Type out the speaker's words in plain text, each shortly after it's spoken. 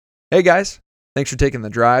Hey guys, thanks for taking the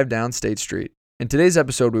drive down State Street. In today's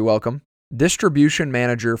episode, we welcome Distribution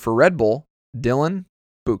Manager for Red Bull, Dylan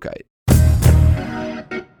Buchheit.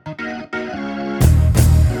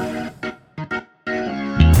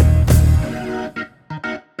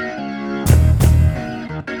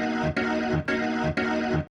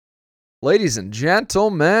 Ladies and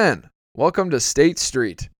gentlemen, welcome to State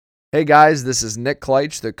Street. Hey guys, this is Nick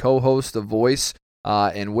Kleitch, the co-host of Voice.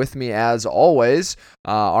 And with me, as always,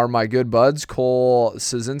 are my good buds, Cole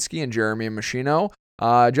Szynski and Jeremy Machino.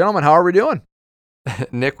 Gentlemen, how are we doing?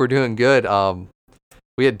 Nick, we're doing good.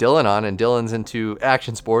 We had Dylan on, and Dylan's into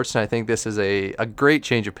action sports, and I think this is a great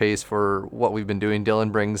change of pace for what we've been doing.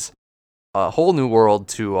 Dylan brings a whole new world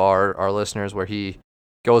to our listeners, where he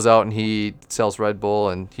goes out and he sells Red Bull,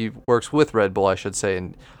 and he works with Red Bull, I should say.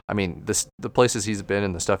 And I mean, the places he's been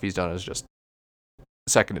and the stuff he's done is just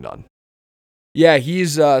second to none. Yeah,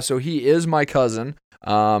 he's he is my cousin,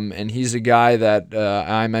 and he's a guy that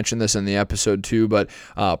I mentioned this in the episode too, but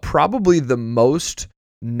probably the most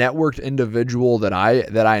networked individual that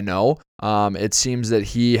I know. It seems that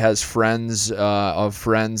he has friends of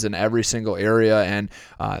friends in every single area, and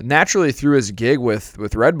naturally through his gig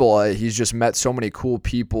with Red Bull, he's just met so many cool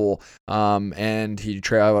people, and he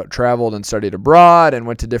traveled and studied abroad and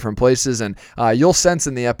went to different places, and you'll sense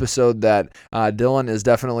in the episode that Dylan is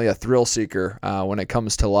definitely a thrill seeker when it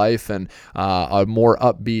comes to life, and a more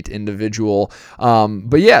upbeat individual.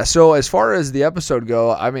 But yeah, so as far as the episode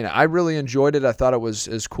go, I mean, I really enjoyed it. I thought it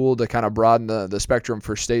was cool to kind of broaden the spectrum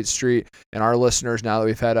for State Street and our listeners, now that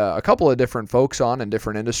we've had a couple of different folks on in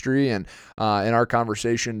different industry. And in our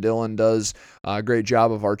conversation, Dylan does a great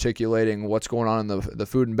job of articulating what's going on in the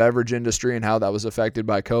food and beverage industry and how that was affected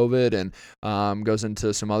by COVID, and goes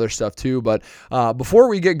into some other stuff too. But before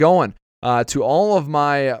we get going, to all of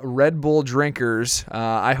my Red Bull drinkers,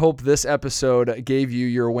 I hope this episode gave you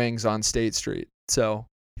your wings on State Street. So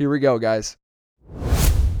here we go, guys.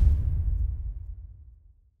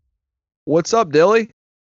 What's up, Dilly?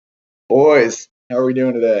 Boys, how are we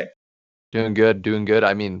doing today? Doing good.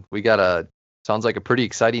 I mean, we got sounds like a pretty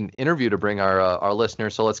exciting interview to bring our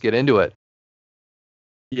listeners, so let's get into it.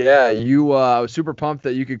 Yeah, I was super pumped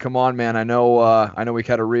that you could come on, man. I know we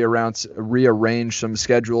had to rearrange some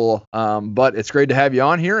schedule, but it's great to have you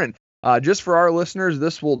on here. And just for our listeners,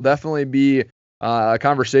 this will definitely be a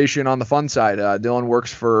conversation on the fun side. Dylan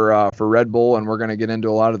works for Red Bull, and we're going to get into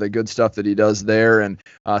a lot of the good stuff that he does there, and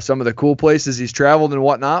some of the cool places he's traveled and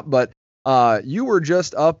whatnot. But you were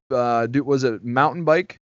just up, was it mountain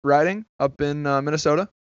bike riding up in Minnesota?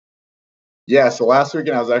 Yeah, so last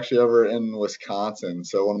weekend I was actually over in Wisconsin.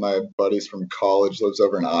 So one of my buddies from college lives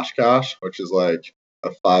over in Oshkosh, which is like a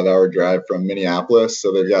 5-hour drive from Minneapolis.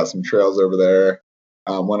 So they've got some trails over there.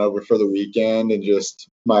 Went over for the weekend, and just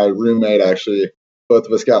my roommate, actually, both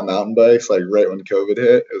of us got mountain bikes like right when COVID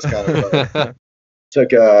hit. It was kind of like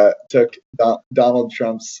took Donald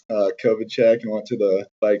Trump's COVID check and went to the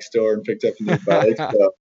bike store and picked up a new bike.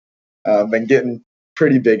 So been getting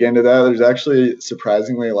pretty big into that. There's actually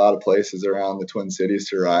surprisingly a lot of places around the Twin Cities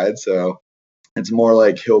to ride. So it's more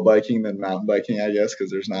like hill biking than mountain biking, I guess,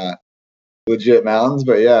 because there's not legit mountains.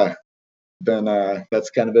 But yeah, that's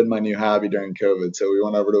kind of been my new hobby during COVID. So we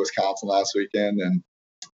went over to Wisconsin last weekend and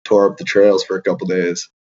tore up the trails for a couple days.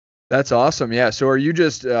 That's awesome. Yeah. So are you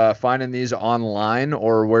just finding these online,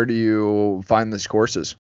 or where do you find these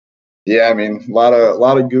courses? Yeah, I mean, a lot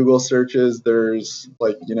of Google searches. There's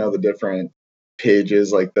like, the different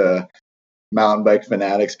pages, like the mountain bike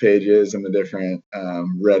fanatics pages and the different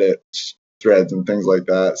Reddit threads and things like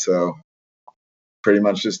that. So pretty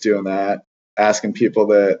much just doing that, asking people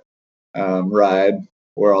that ride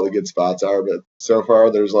where all the good spots are. But so far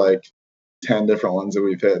there's like 10 different ones that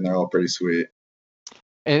we've hit, and they're all pretty sweet.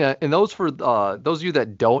 And those, for those of you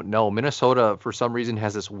that don't know, Minnesota for some reason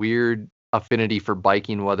has this weird affinity for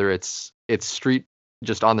biking, whether it's street,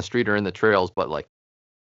 just on the street, or in the trails. But like,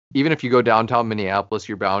 even if you go downtown Minneapolis,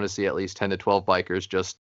 you're bound to see at least 10 to 12 bikers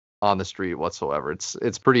just on the street whatsoever.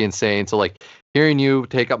 It's pretty insane. So like, hearing you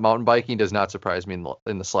take up mountain biking does not surprise me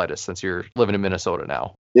in the slightest, since you're living in Minnesota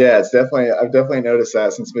now. Yeah, I've definitely noticed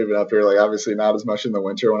that since moving up here. Like, obviously not as much in the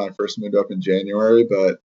winter when I first moved up in January,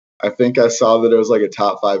 but I think I saw that it was like a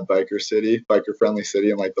top 5 biker friendly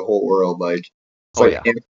city in like the whole world. Like,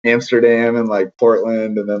 it's Amsterdam and like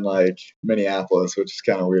Portland, and then like Minneapolis, which is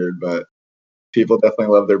kind of weird, but people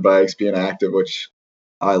definitely love their bikes, being active, which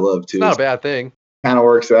I love too. It's not a bad thing. Kind of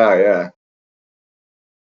works out, yeah.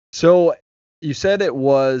 So you said it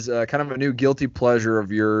was kind of a new guilty pleasure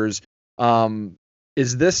of yours.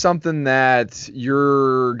 Is this something that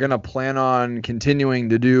you're going to plan on continuing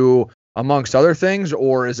to do amongst other things,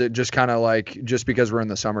 or is it just kind of like just because we're in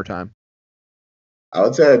the summertime? I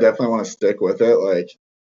would say I definitely want to stick with it. Like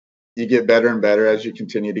you get better and better as you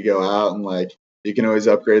continue to go out, and like you can always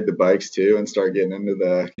upgrade the bikes too and start getting into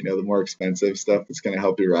the the more expensive stuff that's going to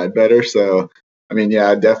help you ride better. So I mean, yeah,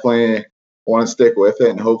 I definitely want to stick with it,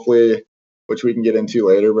 and hopefully, which we can get into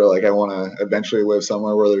later, but like I want to eventually live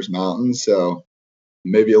somewhere where there's mountains, so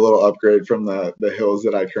maybe a little upgrade from the hills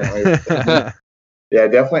that I currently. Yeah,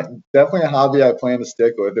 definitely a hobby I plan to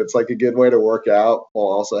stick with. It's like a good way to work out while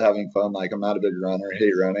also having fun. Like I'm not a big runner,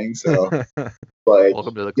 hate running, so like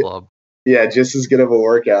Welcome to the club. yeah, just as good of a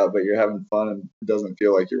workout, but you're having fun and it doesn't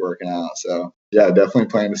feel like you're working out. So yeah, definitely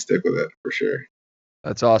plan to stick with it for sure.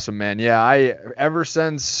 That's awesome, man. Yeah, ever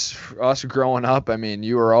since us growing up, I mean,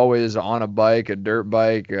 you were always on a bike, a dirt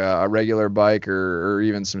bike, a regular bike, or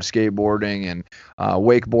even some skateboarding and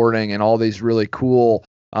wakeboarding and all these really cool.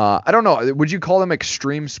 I don't know. Would you call them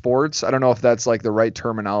extreme sports? I don't know if that's like the right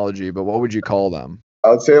terminology, but what would you call them? I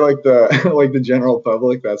would say like the like the general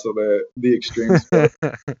public. That's what the extreme sports.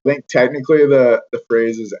 I think technically the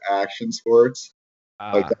phrase is action sports.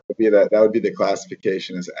 Like that would be the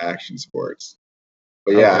classification as action sports.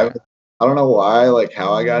 But yeah, Okay. I don't know why, like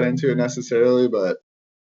how I got into it necessarily, but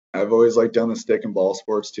I've always like done the stick and ball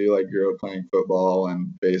sports too. Like grew up playing football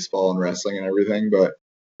and baseball and wrestling and everything. But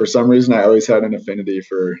for some reason, I always had an affinity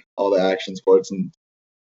for all the action sports. And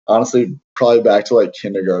honestly, probably back to like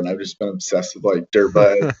kindergarten, I've just been obsessed with like dirt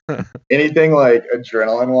bikes. Anything like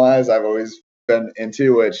adrenaline wise, I've always been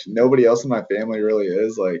into, which nobody else in my family really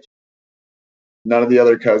is. Like none of the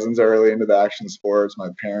other cousins are really into the action sports. My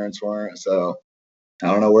parents weren't. So I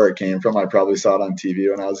don't know where it came from. I probably saw it on TV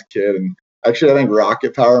when I was a kid, and actually, I think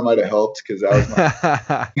Rocket Power might have helped because that was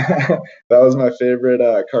my that was my favorite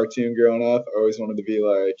cartoon growing up. I always wanted to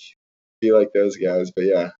be like those guys. But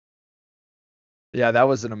yeah, Yeah, that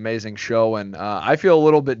was an amazing show, and I feel a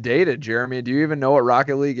little bit dated. Jeremy, do you even know what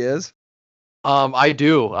Rocket League is? I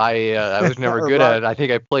do. I was never Or good at Rock- it. I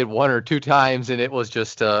think I played 1 or 2 times, and it was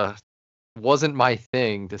just wasn't my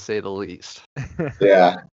thing, to say the least.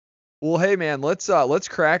 yeah, Well, hey man, let's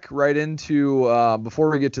crack right into before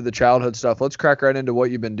we get to the childhood stuff. Let's crack right into what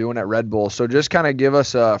you've been doing at Red Bull. So just kind of give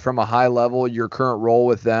us from a high level your current role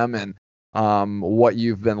with them and what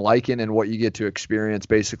you've been liking and what you get to experience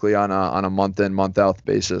basically on a month in month out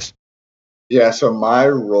basis. yeah. So my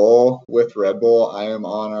role with Red Bull, I am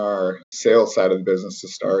on our sales side of the business to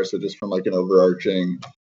start. So just from like an overarching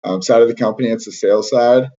side of the company, it's the sales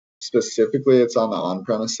side. Specifically, it's on the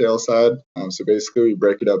on-premise sales side. So basically, we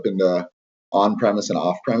break it up into on-premise and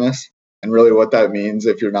off-premise. And really, what that means,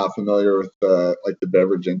 if you're not familiar with like the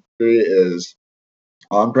beverage industry, is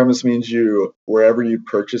on-premise means you wherever you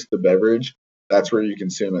purchase the beverage, that's where you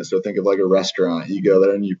consume it. So think of like a restaurant. You go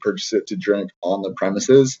there and you purchase it to drink on the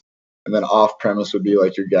premises. And then off-premise would be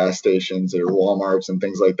like your gas stations or Walmarts and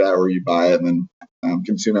things like that, where you buy it and then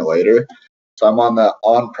consume it later. So I'm on the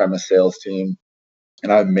on-premise sales team,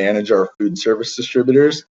 and I manage our food service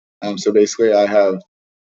distributors. So basically, I have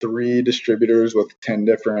 3 distributors with 10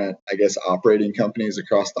 different, I guess, operating companies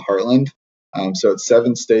across the heartland. So it's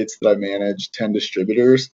 7 states that I manage, 10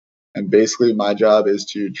 distributors. And basically, my job is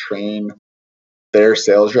to train their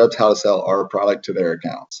sales reps how to sell our product to their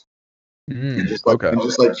accounts. Okay. And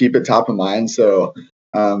just like keep it top of mind. So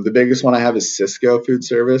the biggest one I have is Cisco Food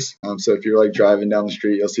Service. So if you're like driving down the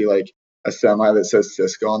street, you'll see like a semi that says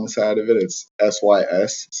Cisco on the side of it. It's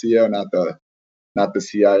SYSCO, not the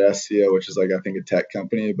CISCO, which is like I think a tech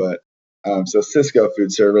company. But so Cisco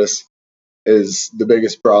Food Service is the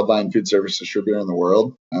biggest broadline food service distributor in the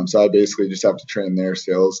world. So I basically just have to train their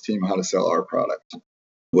sales team how to sell our product,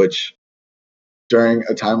 which during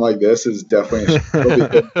a time like this is definitely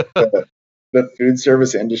the food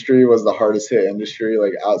service industry was the hardest hit industry,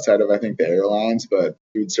 like outside of I think the airlines, but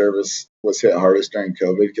food service was hit hardest during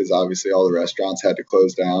COVID because obviously all the restaurants had to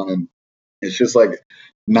close down, and it's just like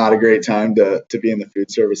not a great time to be in the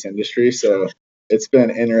food service industry. So it's been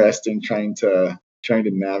interesting trying to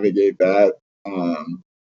navigate that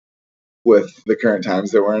with the current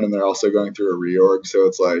times that we're in, and they're also going through a reorg. So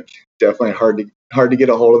it's like definitely hard to get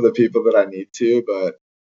a hold of the people that I need to, but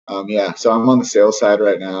yeah, so I'm on the sales side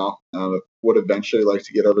right now. Would eventually like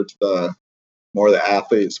to get over to the more the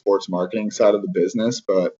athlete sports marketing side of the business,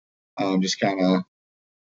 but just kind of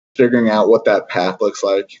figuring out what that path looks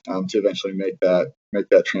like to eventually make that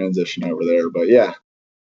transition over there. But yeah,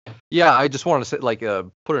 Yeah, I just want to say, like,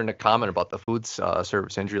 put in a comment about the food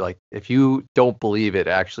service industry. Like, if you don't believe it,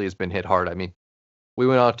 actually has been hit hard. I mean, we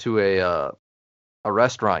went out to a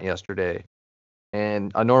restaurant yesterday,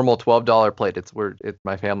 and a normal $12 plate.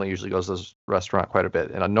 My family usually goes to this restaurant quite a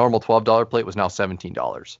bit, and a normal $12 plate was now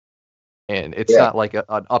 $17. And it's Yeah. not like an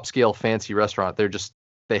upscale fancy restaurant.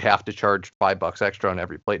 They have to charge $5 extra on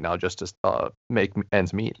every plate now just to make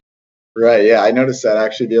ends meet. Right. Yeah. I noticed that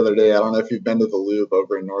actually the other day. I don't know if you've been to the Loop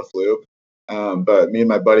over in North Loop, but me and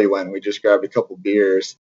my buddy went and we just grabbed a couple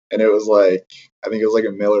beers, and it was like, I think it was like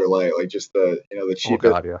a Miller Lite, like just the Oh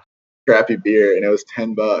cheapest God, yeah. crappy beer, and it was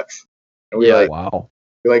 $10. And we Yeah. like Wow.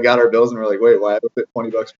 we like got our bills and we're like, wait, why was it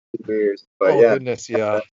 $20 for 2 beers? But Oh yeah, goodness,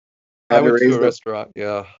 yeah. had I to went to raise a the restaurant.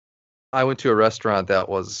 Yeah. I went to a restaurant that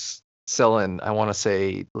was selling, I want to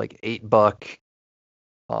say, like $8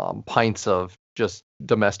 pints of just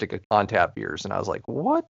domestic on tap beers, and I was like,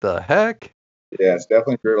 "What the heck?" yeah, it's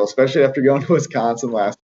definitely brutal, especially after going to Wisconsin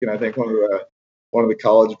last week. And I think one of the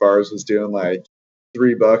college bars was doing like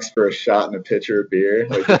 $3 for a shot and a pitcher of beer,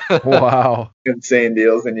 like Wow. insane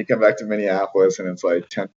deals. Then you come back to Minneapolis and it's like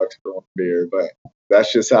 $10 for one beer. But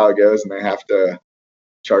that's just how it goes, and they have to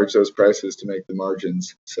charge those prices to make the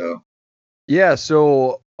margins. So Yeah,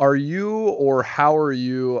 so are you or how are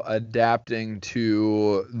you adapting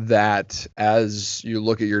to that as you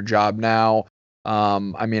look at your job now?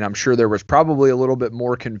 I mean, I'm sure there was probably a little bit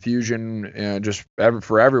more confusion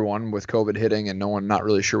for everyone with COVID hitting and no one not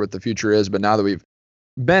really sure what the future is. But now that we've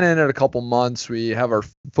been in it a couple months, we have our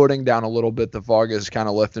footing down a little bit. The fog is kind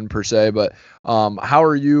of lifting per se. But how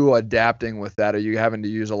are you adapting with that? Are you having to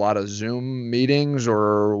use a lot of Zoom meetings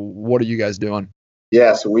or what are you guys doing?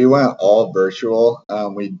 yeah, so we went all virtual.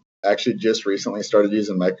 We actually just recently started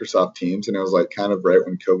using Microsoft Teams, and it was like kind of right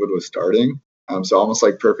when COVID was starting. So almost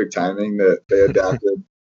like perfect timing that they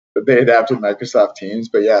adapted Microsoft Teams.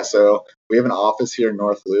 But yeah, so we have an office here in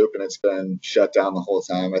North Loop, and it's been shut down the whole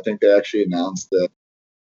time. I think they actually announced that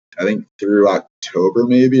I think through October,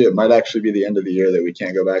 maybe it might actually be the end of the year that we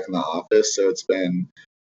can't go back in the office. So it's been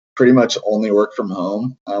pretty much only work from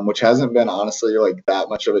home, which hasn't been honestly like that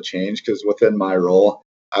much of a change because within my role,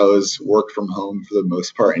 I was work from home for the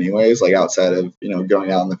most part, anyways. Like outside of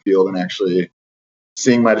going out in the field and actually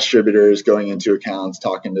seeing my distributors, going into accounts,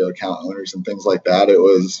 talking to account owners and things like that. It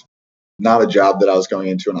was not a job that I was going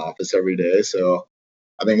into an office every day. So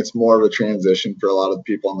I think it's more of a transition for a lot of the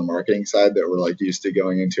people on the marketing side that were like used to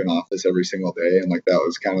going into an office every single day and like that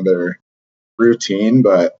was kind of their routine.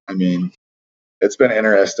 But I mean, it's been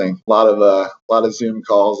interesting. A lot of Zoom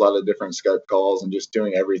calls, a lot of different Skype calls, and just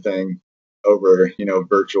doing everything over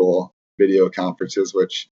virtual video conferences,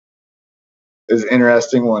 which is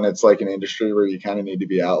interesting when it's like an industry where you kind of need to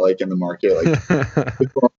be out like in the market,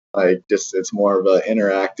 like just it's more of an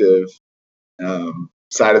interactive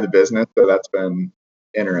side of the business. So that's been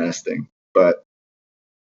interesting, but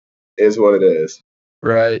is what it is.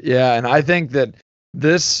 Right. Yeah. And I think that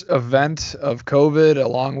this event of COVID,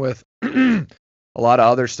 along with a lot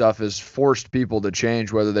of other stuff, has forced people to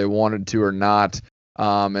change whether they wanted to or not.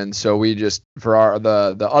 And so we just, for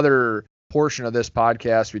the other portion of this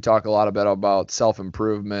podcast, we talk a lot about self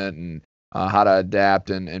improvement and how to adapt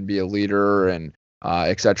and be a leader and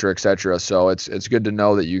et cetera, et cetera. So it's good to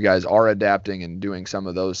know that you guys are adapting and doing some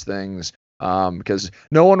of those things because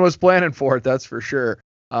no one was planning for it, that's for sure.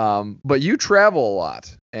 But you travel a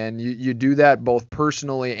lot and you do that both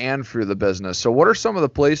personally and for the business. So what are some of the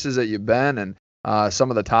places that you've been and some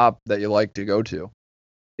of the top that you like to go to?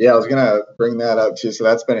 Yeah, I was gonna bring that up too. So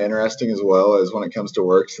that's been interesting as well as when it comes to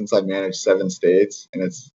work, since I manage 7 states and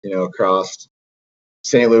it's across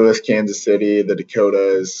St. Louis, Kansas City, the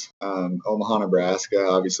Dakotas, Omaha, Nebraska,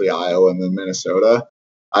 obviously Iowa, and then Minnesota.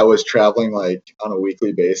 I was traveling like on a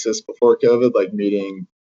weekly basis before COVID, like meeting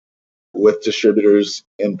with distributors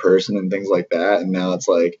in person and things like that. And now it's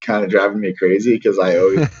like kind of driving me crazy because I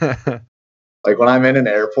always like when I'm in an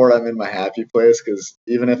airport, I'm in my happy place because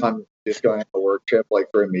even if I'm just going on a work trip, like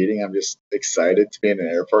for a meeting, I'm just excited to be in an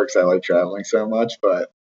airport because I like traveling so much.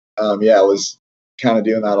 But yeah, I was kind of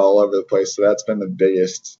doing that all over the place. So that's been the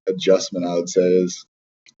biggest adjustment I would say is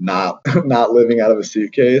not not living out of a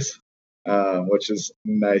suitcase, which is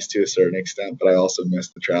nice to a certain extent. But I also miss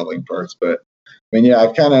the traveling parts. But I mean, yeah,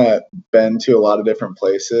 I've kind of been to a lot of different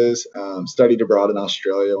places. Studied abroad in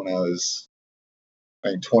Australia when I was I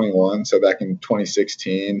think 21, so back in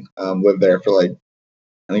 2016. Lived there for like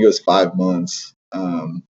I think it was 5 months.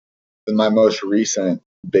 Then my most recent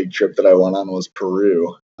big trip that I went on was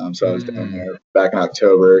Peru. So I was down there back in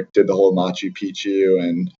October, did the whole Machu Picchu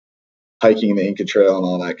and hiking the Inca Trail and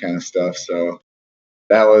all that kind of stuff. So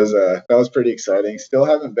that was pretty exciting. Still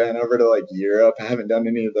haven't been over to like Europe. I haven't done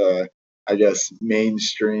any of the I guess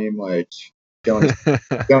mainstream like going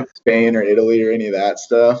to Spain or Italy or any of that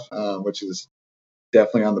stuff, which is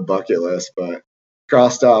definitely on the bucket list. But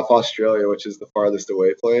crossed off Australia, which is the farthest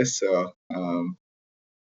away place. So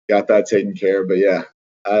got that taken care of. But yeah,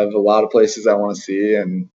 I have a lot of places I want to see,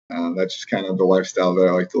 and That's just kind of the lifestyle that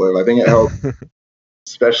I like to live. I think it helps,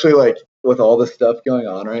 especially like with all the stuff going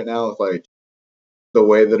on right now, with like the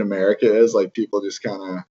way that America is. Like people just kind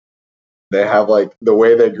of they have like the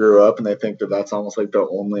way they grew up, and they think that that's almost like the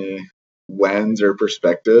only lens or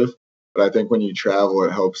perspective. But I think when you travel,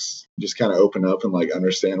 it helps just kind of open up and like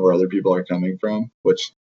understand where other people are coming from,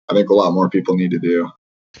 which I think a lot more people need to do.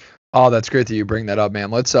 Oh, that's great that you bring that up,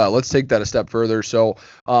 man. Let's take that a step further. So,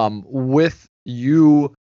 with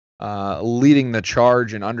you leading the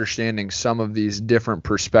charge and understanding some of these different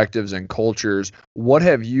perspectives and cultures, what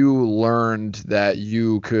have you learned that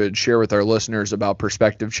you could share with our listeners about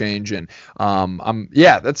perspective change? And I'm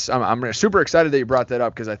super excited that you brought that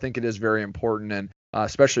up because I think it is very important. And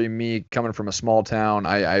especially me coming from a small town,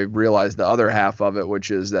 I realized the other half of it,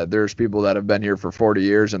 which is that there's people that have been here for 40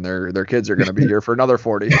 years and their kids are going to be here for another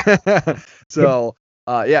 40. So,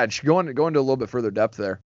 just go into a little bit further depth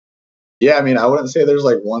there. Yeah, I mean, I wouldn't say there's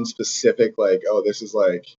like one specific like, oh, this is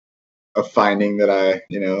like a finding that I,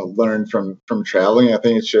 learned from traveling. I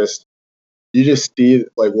think it's just you just see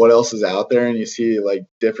like what else is out there, and you see like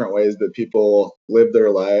different ways that people live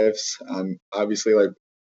their lives. Obviously, like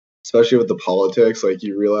especially with the politics, like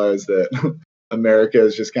you realize that America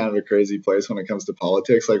is just kind of a crazy place when it comes to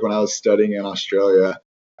politics. Like when I was studying in Australia,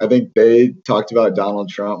 I think they talked about Donald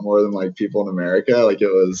Trump more than like people in America. Like it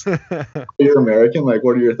was, you're American. Like,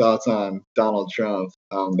 what are your thoughts on Donald Trump?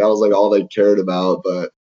 That was like all they cared about.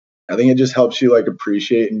 But I think it just helps you like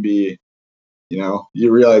appreciate and be,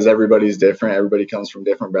 you realize everybody's different. Everybody comes from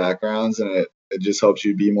different backgrounds, and it just helps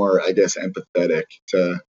you be more, I guess, empathetic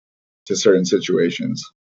to certain situations.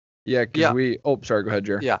 Yeah, because sorry, go ahead,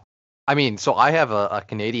 Jer. Yeah. I mean, so I have a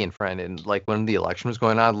Canadian friend, and like when the election was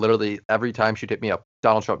going on, literally every time she'd hit me up,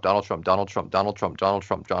 Donald Trump, Donald Trump, Donald Trump, Donald Trump, Donald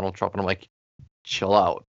Trump, Donald Trump, and I'm like, chill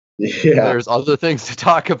out. Yeah. There's other things to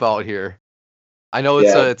talk about here. I know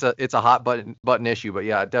it's a hot button issue, but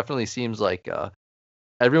yeah, it definitely seems like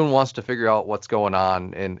everyone wants to figure out what's going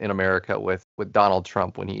on in America with Donald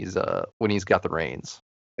Trump when he's got the reins.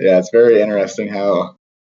 Yeah, it's very interesting how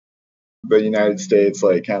the United States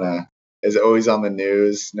like kind of is always on the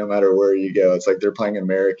news no matter where you go. It's like they're playing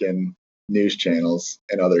American news channels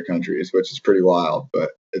in other countries, which is pretty wild,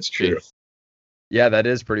 but it's true. Jeez. Yeah, that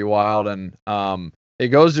is pretty wild, and it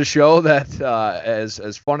goes to show that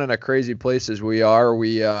as fun and a crazy place as we are,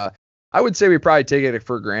 I would say we probably take it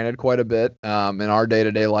for granted quite a bit in our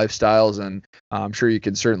day-to-day lifestyles, and I'm sure you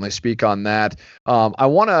could certainly speak on that. I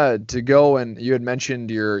wanted to go, and you had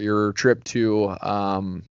mentioned your trip to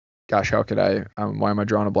how could I? Why am I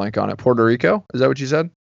drawing a blank on it? Puerto Rico? Is that what you said?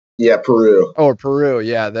 Yeah, Peru. Oh, Peru.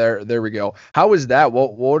 Yeah, there we go. How was that?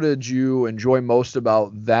 What did you enjoy most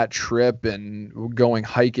about that trip and going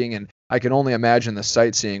hiking? And I can only imagine the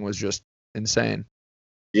sightseeing was just insane.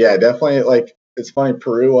 Yeah, definitely. Like it's funny,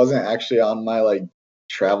 Peru wasn't actually on my like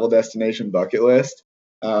travel destination bucket list.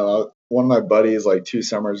 One of my buddies like 2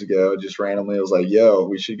 summers ago just randomly was like, "Yo,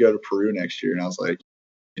 we should go to Peru next year," and I was like,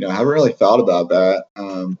 I haven't really thought about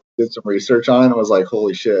that. Did some research on it and was like,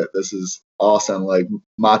 holy shit, this is awesome. Like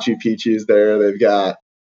Machu Picchu's there. They've got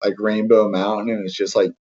like Rainbow Mountain, and it's just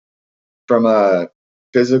like from a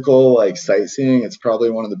physical like sightseeing, it's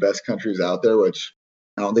probably one of the best countries out there, which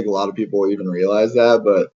I don't think a lot of people even realize that.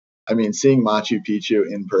 But I mean, seeing Machu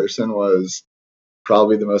Picchu in person was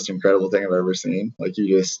probably the most incredible thing I've ever seen. Like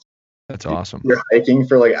that's awesome. You're hiking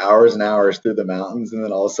for like hours and hours through the mountains, and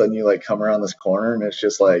then all of a sudden you like come around this corner, and it's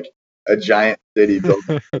just like a giant city built.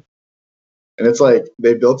 And it's like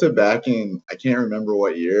they built it back in I can't remember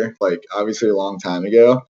what year, like obviously a long time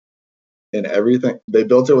ago. And everything they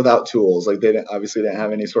built it without tools. Like they didn't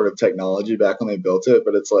have any sort of technology back when they built it,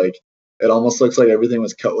 but it's like it almost looks like everything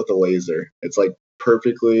was cut with a laser. It's like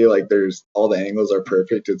perfectly like there's all the angles are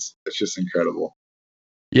perfect. It's just incredible.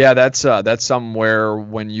 Yeah, that's somewhere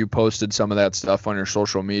when you posted some of that stuff on your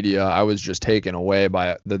social media, I was just taken away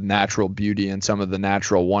by the natural beauty and some of the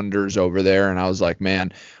natural wonders over there. And I was like,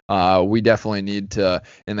 man, we definitely need to,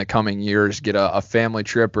 in the coming years, get a family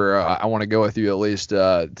trip, or I want to go with you at least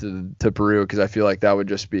to Peru, because I feel like that would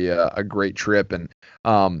just be a great trip. And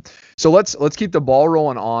so let's keep the ball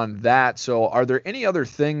rolling on that. So are there any other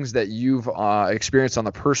things that you've experienced on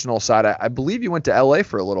the personal side? I believe you went to LA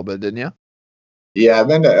for a little bit, didn't you? Yeah, I've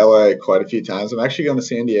been to LA quite a few times. I'm actually going to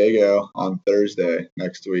San Diego on Thursday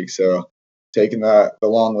next week. So taking the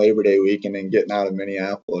long Labor Day weekend and getting out of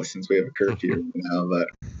Minneapolis since we have a curfew, but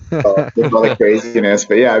with all the craziness.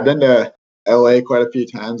 But yeah, I've been to LA quite a few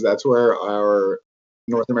times. That's where our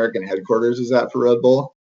North American headquarters is at for Red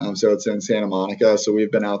Bull. So it's in Santa Monica. So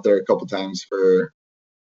we've been out there a couple times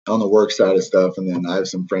on the work side of stuff. And then I have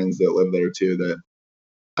some friends that live there too that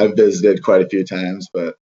I've visited quite a few times.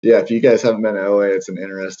 But Yeah, if you guys haven't been to LA, it's an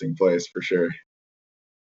interesting place for sure.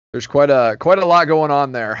 There's quite a lot going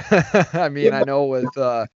on there. I mean, Yeah. I know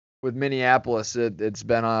with Minneapolis, it's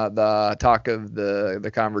been the talk of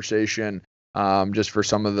the conversation, just for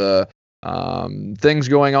some of the things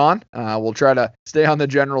going on. We'll try to stay on the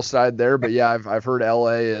general side there, but yeah, I've heard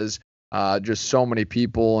LA is just so many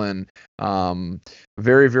people and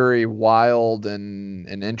very very wild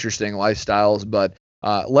and interesting lifestyles. But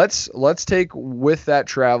let's take with that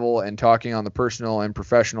travel and talking on the personal and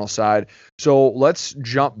professional side. So let's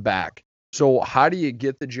jump back. So how do you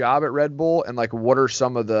get the job at Red Bull, and like what are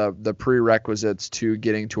some of the prerequisites to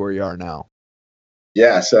getting to where you are now?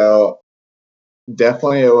 Yeah, so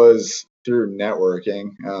definitely it was through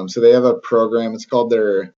networking. So they have a program. It's called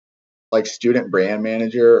their like student brand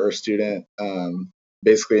manager or student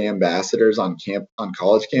basically ambassadors on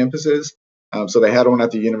college campuses. So they had one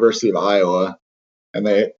at the University of Iowa, and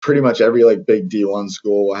they pretty much every like big D1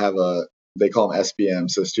 school will have a they call them SBM,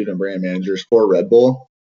 so student brand managers for Red Bull.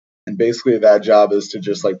 And basically that job is to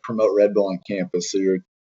just like promote Red Bull on campus. So you're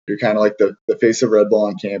kind of like the face of Red Bull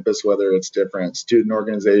on campus, whether it's different student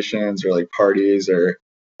organizations or like parties or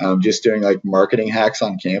just doing like marketing hacks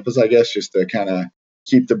on campus, I guess, just to kind of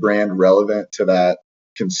keep the brand relevant to that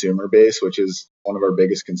consumer base, which is one of our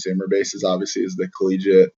biggest consumer bases, obviously, is the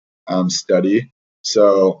collegiate study.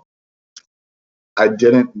 So I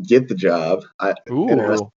didn't get the job.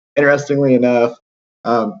 Ooh. Interestingly enough,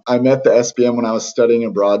 I met the SBM when I was studying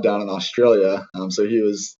abroad down in Australia. So he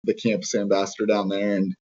was the campus ambassador down there,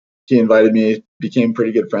 and he invited me. Became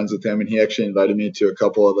pretty good friends with him, and he actually invited me to a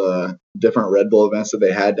couple of the different Red Bull events that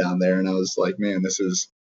they had down there. And I was like, man, this is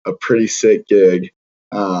a pretty sick gig.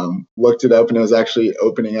 Looked it up, and it was actually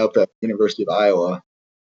opening up at University of Iowa.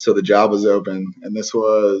 So the job was open, and this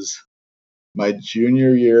was my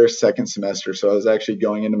junior year, second semester. So I was actually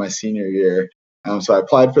going into my senior year. So I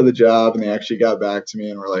applied for the job, and they actually got back to me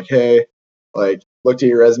and were like, "Hey, like, looked at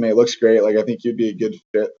your resume, it looks great. Like, I think you'd be a good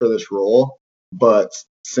fit for this role, but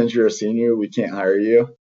since you're a senior, we can't hire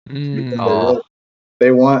you because Oh,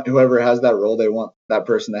 they want whoever has that role, they want that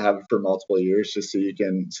person to have it for multiple years, just so you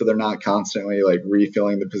can, so they're not constantly like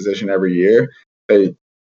refilling the position every year. They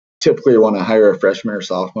typically want to hire a freshman or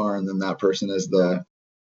sophomore, and then that person is the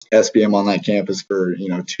SBM on that campus for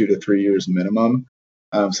 2 to 3 years minimum.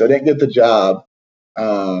 So I didn't get the job.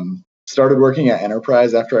 Started working at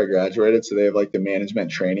Enterprise after I graduated. So they have like the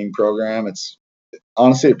management training program. It's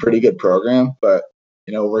honestly a pretty good program, but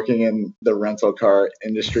working in the rental car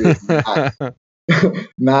industry is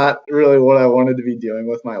not really what I wanted to be doing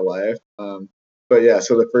with my life. But yeah,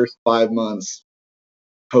 so the first 5 months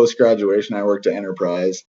post graduation, I worked at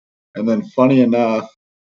Enterprise, and then funny enough,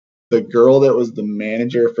 the girl that was the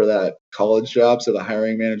manager for that college job, so the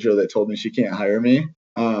hiring manager that told me she can't hire me,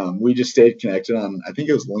 we just stayed connected on, I think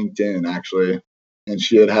it was LinkedIn actually, and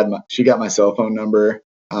she got my cell phone number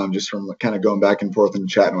just from kind of going back and forth and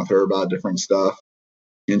chatting with her about different stuff,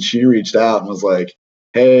 and she reached out and was like,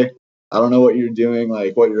 "Hey, I don't know what you're doing,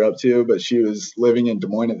 like what you're up to," but she was living in Des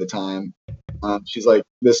Moines at the time. She's like,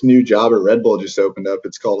 "This new job at Red Bull just opened up.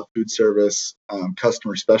 It's called a food service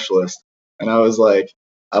customer specialist," and I was like,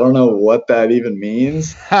 I don't know what that even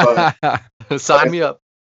means, but sign me up.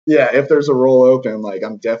 yeah, if there's a role open, like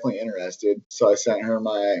I'm definitely interested. So I sent her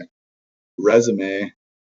my resume,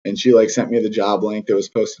 and she like sent me the job link that was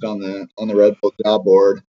posted on the Red Bull job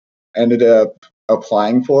board. Ended up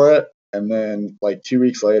applying for it, and then like 2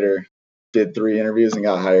 weeks later, did 3 interviews and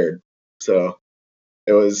got hired. So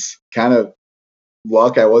it was kind of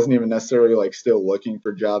luck. I wasn't even necessarily like still looking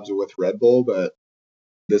for jobs with Red Bull, but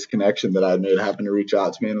this connection that I made happened to reach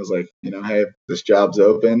out to me and was like, hey, this job's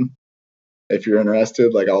open. If you're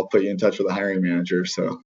interested, like I'll put you in touch with the hiring manager. So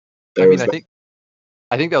I there mean, was that.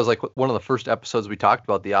 I think that was like one of the first episodes we talked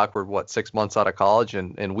about the awkward 6 months out of college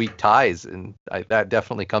and weak ties, and that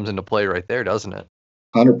definitely comes into play right there, doesn't it?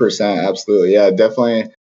 100%, absolutely. Yeah,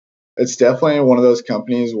 definitely. It's definitely one of those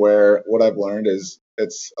companies where what I've learned is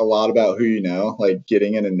it's a lot about who you know. Like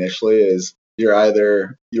getting in initially is you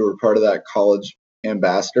were part of that college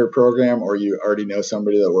ambassador program or you already know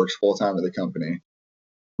somebody that works full time at the company.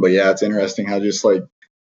 But yeah, it's interesting how just like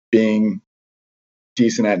being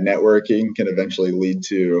decent at networking can eventually lead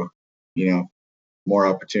to, more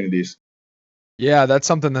opportunities. Yeah, that's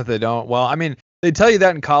something that they don't. Well, I mean, they tell you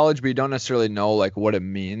that in college, but you don't necessarily know like what it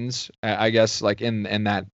means. I guess like in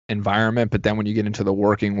that environment, but then when you get into the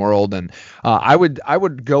working world, and I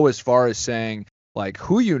would go as far as saying like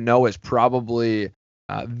who you know is probably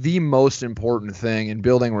the most important thing in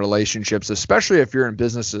building relationships, especially if you're in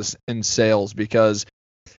businesses and sales, because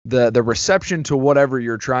the reception to whatever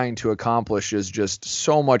you're trying to accomplish is just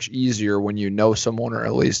so much easier when you know someone, or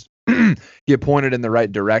at least get pointed in the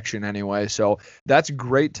right direction anyway. So that's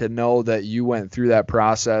great to know that you went through that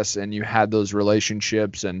process and you had those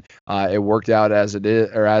relationships, and it worked out as it is,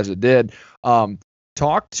 or as it did.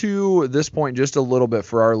 Talk to this point just a little bit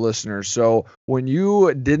for our listeners. So when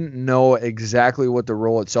you didn't know exactly what the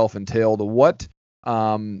role itself entailed, what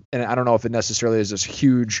and I don't know if it necessarily is this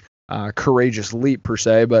huge courageous leap per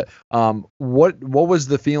se, but what was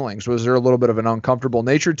the feelings? Was there a little bit of an uncomfortable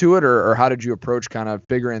nature to it, or how did you approach kind of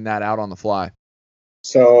figuring that out on the fly?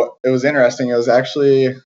 So it was interesting. It was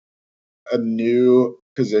actually a new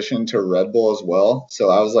position to Red Bull as well. So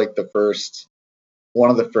I was like one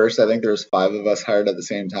of the first. I think there was 5 of us hired at the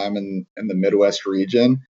same time in the Midwest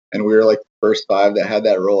region, and we were like the first 5 that had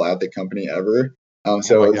that role at the company ever.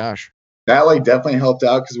 So Oh it my was, gosh. that like definitely helped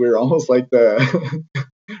out because we were almost like the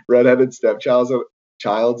redheaded childs of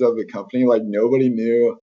the company. Like nobody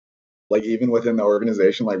knew, like even within the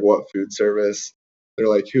organization, like what food service. They're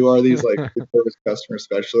like, who are these like food service customer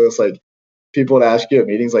specialists? Like people would ask you at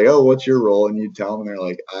meetings, like, oh, what's your role? And you'd tell them, and they're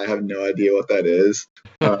like, I have no idea what that is.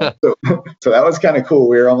 So that was kind of cool.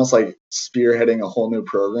 We were almost like spearheading a whole new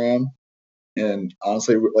program, and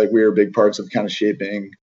honestly, like we were big parts of kind of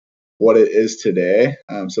shaping what it is today.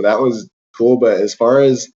 So that was cool. But as far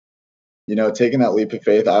as taking that leap of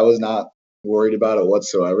faith, I was not worried about it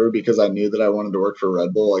whatsoever because I knew that I wanted to work for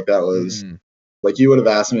Red Bull. Like that was like you would have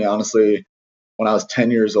asked me honestly when I was 10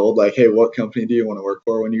 years old, like, hey, what company do you want to work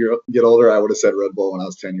for when you get older? I would have said Red Bull when I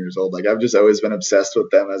was 10 years old. Like I've just always been obsessed with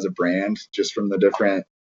them as a brand, just from the different,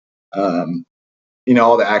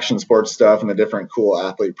 all the action sports stuff and the different cool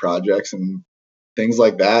athlete projects and things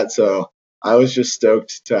like that. So I was just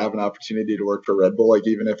stoked to have an opportunity to work for Red Bull, like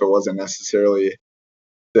even if it wasn't necessarily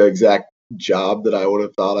the exact job that I would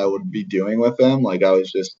have thought I would be doing with them. Like I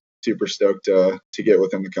was just super stoked to get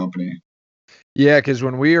within the company. Yeah, because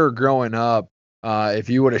when we were growing up, if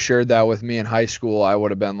you would have shared that with me in high school, I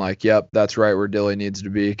would have been like, "Yep, that's right where Dilly needs to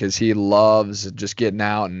be," because he loves just getting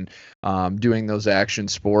out and doing those action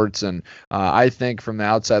sports. And I think from the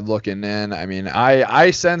outside looking in, I mean, I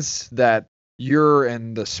sense that you're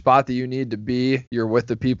in the spot that you need to be. You're with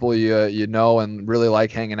the people you know and really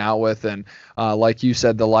like hanging out with, and like you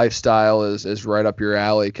said, the lifestyle is right up your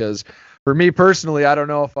alley. Because for me personally, I don't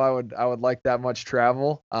know if I would like that much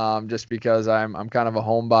travel, just because I'm kind of a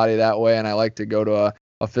homebody that way, and I like to go to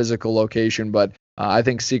a physical location. But I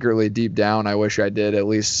think secretly deep down, I wish I did at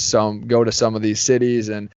least go to some of these cities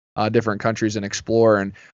and different countries and explore.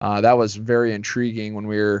 And that was very intriguing when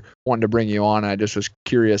we were wanting to bring you on. I just was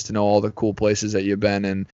curious to know all the cool places that you've been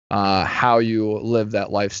and how you live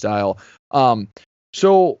that lifestyle.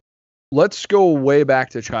 So let's go way back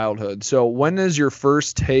to childhood. So when is your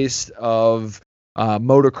first taste of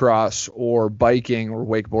motocross or biking or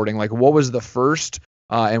wakeboarding? Like what was the first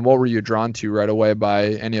and what were you drawn to right away by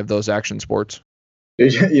any of those action sports?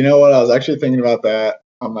 You know what? I was actually thinking about that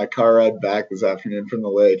on my car ride back this afternoon from the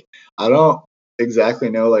lake. I don't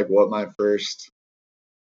exactly know like what my first,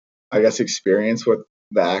 I guess, experience with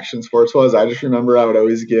the action sports was. I just remember I would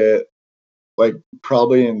always get like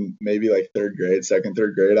probably in maybe like second,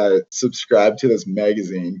 third grade, I subscribed to this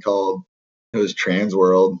magazine called it was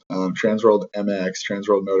Transworld, Transworld MX,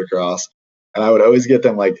 Transworld Motocross. And I would always get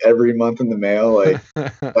them like every month in the mail. Like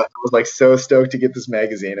I was like so stoked to get this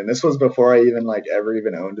magazine. And this was before I even like ever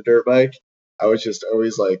even owned a dirt bike. I was just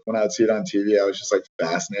always like when I would see it on TV, I was just like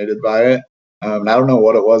fascinated by it. And I don't know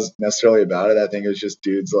what it was necessarily about it. I think it was just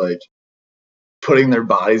dudes like putting their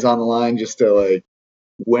bodies on the line just to like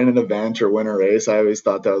win an event or win a race. I always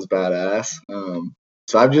thought that was badass.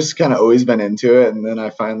 So I've just kind of always been into it. And then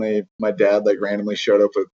my dad like randomly showed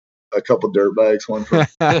up with a couple dirt bikes, one for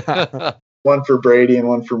one for Brady and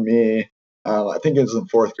one for me. I think it was in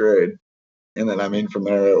 4th grade. And then I mean from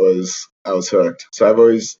there I was hooked. So I've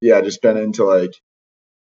always just been into like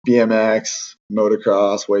BMX,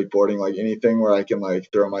 motocross, wakeboarding, like anything where I can like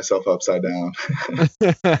throw myself upside down.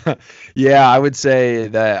 Yeah, I would say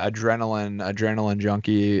that adrenaline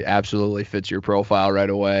junkie absolutely fits your profile right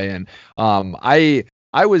away. And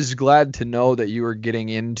I was glad to know that you were getting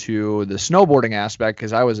into the snowboarding aspect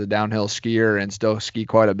because I was a downhill skier and still ski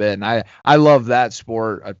quite a bit. And I love that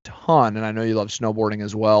sport a ton. And I know you love snowboarding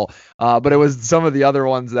as well. But it was some of the other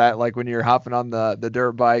ones that like when you're hopping on the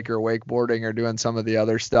dirt bike or wakeboarding or doing some of the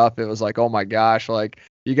other stuff, it was like, oh my gosh, like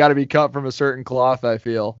you got to be cut from a certain cloth, I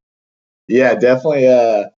feel. Yeah, definitely.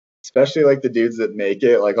 Especially like the dudes that make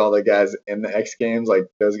it, like all the guys in the X Games, like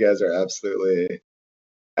those guys are absolutely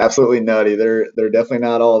nutty. They're definitely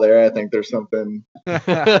not all there. I think there's something.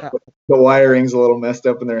 The wiring's a little messed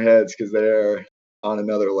up in their heads because on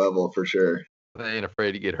another level for sure. They ain't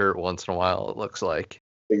afraid to get hurt once in a while, it looks like.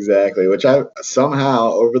 Exactly. Which I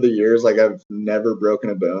somehow over the years, like I've never broken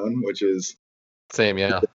a bone, which is Same,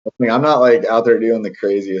 yeah. I'm not like out there doing the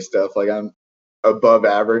craziest stuff. Like I'm above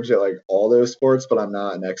average at like all those sports, but I'm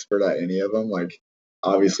not an expert at any of them. Like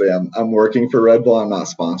obviously I'm working for Red Bull. I'm not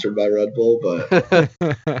sponsored by Red Bull, but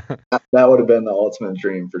that would have been the ultimate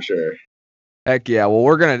dream for sure. Heck yeah. Well,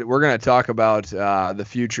 we're gonna talk about the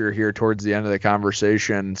future here towards the end of the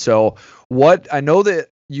conversation. So, what I know that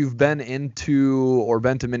you've been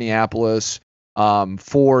to Minneapolis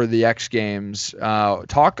for the X Games.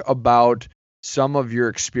 Talk about some of your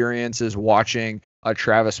experiences watching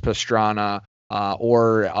Travis Pastrana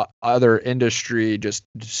or other industry just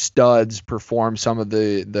studs perform some of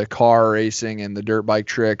the car racing and the dirt bike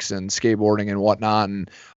tricks and skateboarding and whatnot.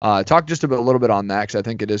 And talk just a little bit on that because I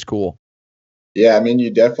think it is cool. Yeah, I mean,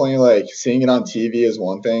 you definitely like seeing it on TV is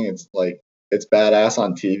one thing. It's like it's badass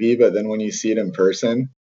on TV, but then when you see it in person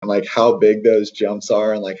and like how big those jumps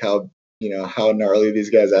are and like how how gnarly these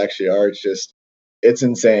guys actually are, it's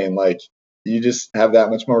insane. Like you just have that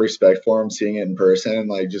much more respect for them seeing it in person and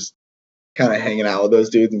like just kind of hanging out with those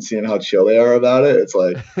dudes and seeing how chill they are about it. It's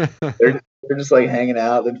like they're just like hanging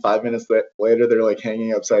out. Then 5 minutes later, they're like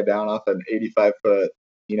hanging upside down off an 85-foot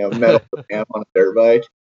metal ramp on a dirt bike.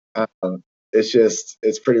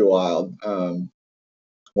 It's pretty wild.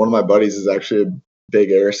 One of my buddies is actually a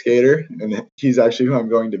big air skater, and he's actually who I'm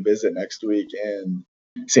going to visit next week in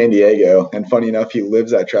San Diego. And funny enough, he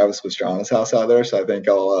lives at Travis Pastrana's house out there, so I think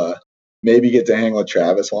I'll maybe get to hang with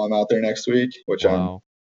Travis while I'm out there next week, which I'm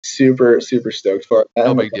super stoked for.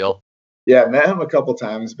 No big deal. Yeah, met him a couple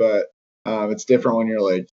times, but it's different when you're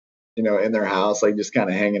like, in their house, like just kind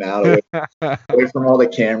of hanging out away from all the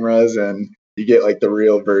cameras, and you get like the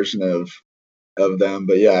real version of them.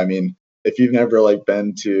 But yeah, I mean, if you've never like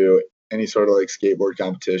been to any sort of like skateboard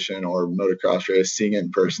competition or motocross race, seeing it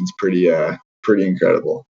in person's pretty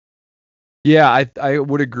incredible. Yeah, I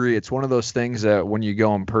would agree. It's one of those things that when you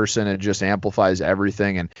go in person, it just amplifies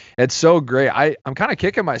everything, and it's so great. I'm kind of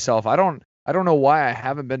kicking myself. I don't know why I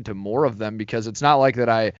haven't been to more of them because it's not like that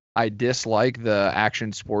I dislike the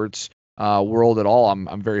action sports world at all.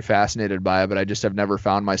 I'm very fascinated by it, but I just have never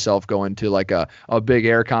found myself going to like a big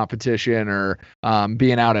air competition or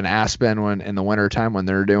being out in Aspen when in the wintertime when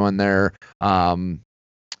they're doing their the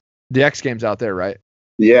X Games out there, right?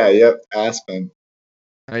 Yeah, yep, Aspen.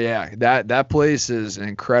 Yeah, that place is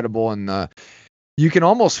incredible, and you can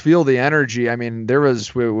almost feel the energy. I mean, there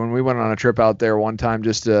was when we went on a trip out there one time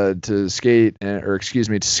just to skate, or excuse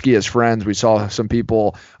me, to ski as friends. We saw some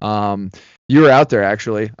people. You were out there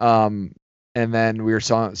actually, and then we were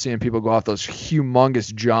seeing people go off those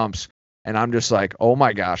humongous jumps, and I'm just like, oh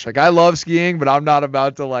my gosh! Like I love skiing, but I'm not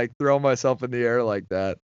about to like throw myself in the air like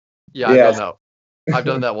that. Yeah, I don't know. I've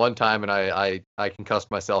done that one time, and I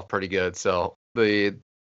concussed myself pretty good. So the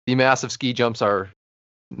massive ski jumps are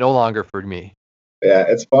no longer for me. Yeah,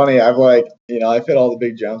 it's funny. I've I've hit all the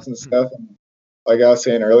big jumps and stuff. And like I was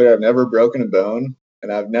saying earlier, I've never broken a bone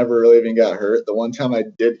and I've never really even got hurt. The one time I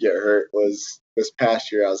did get hurt was this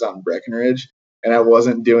past year. I was out in Breckenridge and I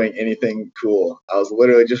wasn't doing anything cool. I was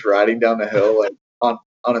literally just riding down the hill like on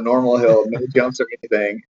a normal hill, no jumps or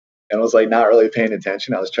anything, and was like not really paying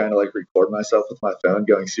attention. I was trying to like record myself with my phone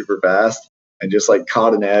going super fast and just like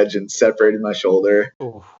caught an edge and separated my shoulder.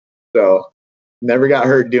 Ooh. So never got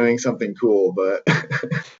hurt doing something cool, but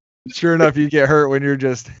sure enough, you get hurt when you're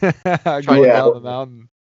just going down the mountain.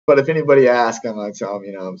 But if anybody asks, I'm gonna tell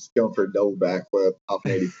them, I'm just going for a double backflip off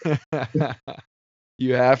an 80.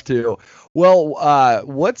 You have to. Well,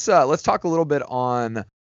 let's talk a little bit on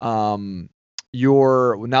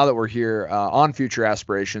your now that we're here on future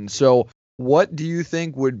aspirations. So, what do you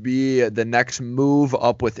think would be the next move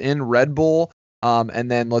up within Red Bull? And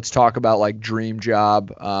then let's talk about like dream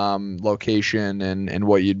job, location, and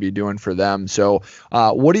what you'd be doing for them. So,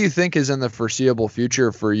 what do you think is in the foreseeable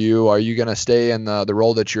future for you? Are you going to stay in the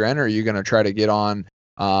role that you're in, or are you going to try to get on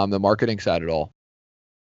the marketing side at all?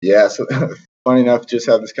 Yeah. So, funny enough, just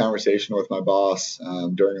had this conversation with my boss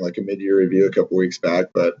during like a mid-year review a couple weeks back,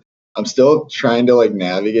 but I'm still trying to like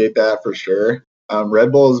navigate that for sure.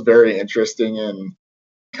 Red Bull is very interesting in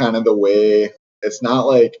kind of the way it's not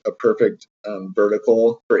like a perfect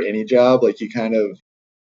vertical for any job. Like you kind of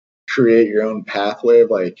create your own pathway of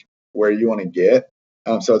like where you want to get.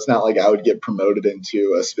 So it's not like I would get promoted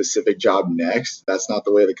into a specific job next. That's not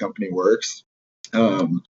the way the company works.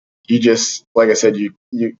 You just, like I said, you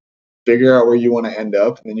figure out where you want to end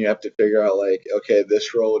up, and then you have to figure out like, okay,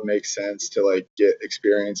 this role would make sense to like get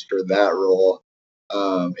experience for that role.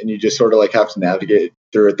 And you just sort of like have to navigate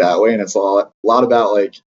through it that way. And it's a lot about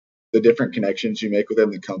like the different connections you make within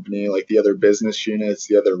the company, like the other business units,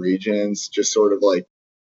 the other regions, just sort of like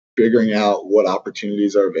figuring out what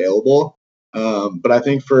opportunities are available. But I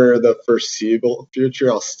think for the foreseeable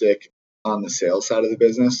future, I'll stick on the sales side of the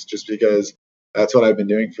business just because that's what I've been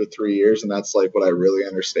doing for 3 years, and that's like what I really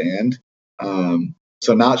understand.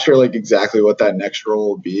 So not sure like exactly what that next role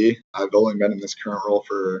will be. I've only been in this current role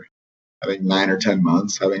for I think 9 or 10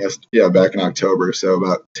 months. Having us back in October, so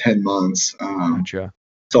about 10 months. Gotcha.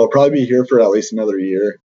 So I'll probably be here for at least another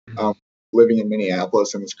year, living in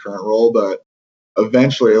Minneapolis in this current role. But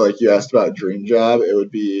eventually, like you asked about dream job, it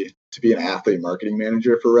would be to be an athlete marketing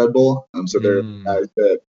manager for Red Bull. So there are guys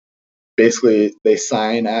that basically they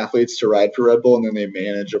sign athletes to ride for Red Bull, and then they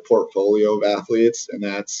manage a portfolio of athletes, and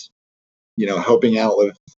that's helping out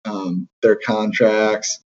with their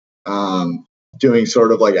contracts, doing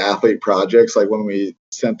sort of like athlete projects, like when we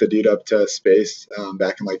sent the dude up to space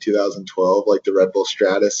back in like 2012, like the Red Bull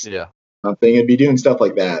Stratus Yeah. thing. It'd be doing stuff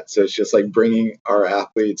like that. So it's just like bringing our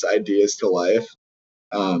athletes' ideas to life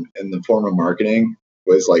in the form of marketing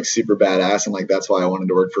was like super badass, and like that's why I wanted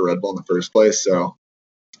to work for Red Bull in the first place. So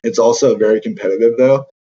it's also very competitive though.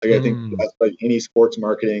 Like I think that's like any sports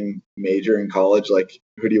marketing major in college. Like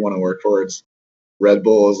who do you want to work for? It's Red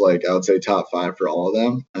Bull is like I would say top 5 for all of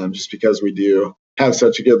them, just because we do have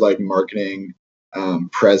such a good like marketing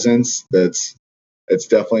presence. It's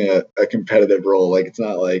definitely a competitive role. Like it's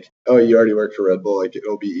not like, oh, you already work for Red Bull, like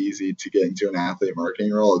it'll be easy to get into an athlete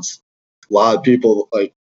marketing role. It's a lot of people,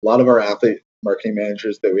 like a lot of our athlete marketing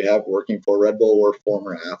managers that we have working for Red Bull were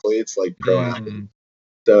former athletes, like pro athletes.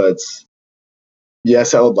 So it's,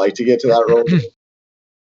 yes, I would like to get to that role.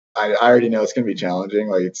 I already know it's going to be challenging.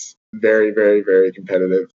 Like it's very, very, very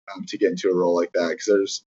competitive to get into a role like that because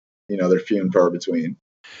there's, they're few and far between.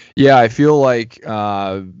 Yeah, I feel like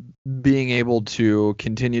being able to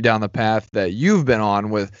continue down the path that you've been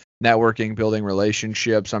on with networking, building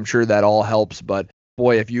relationships, I'm sure that all helps. But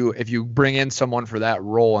boy, if you bring in someone for that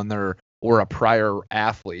role and they're or a prior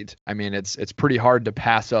athlete, I mean, it's pretty hard to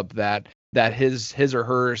pass up that his or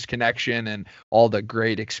hers connection and all the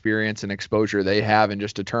great experience and exposure they have, and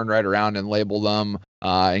just to turn right around and label them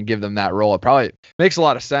and give them that role, it probably makes a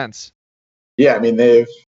lot of sense. Yeah, I mean they've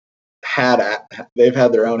had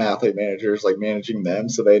their own athlete managers like managing them,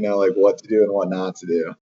 so they know like what to do and what not to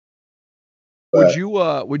do. But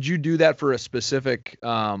would you do that for a specific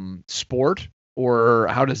sport, or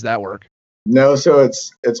how does that work? No, so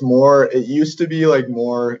it's more, it used to be like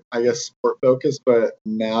more, I guess, sport focused, but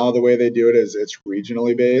now the way they do it is it's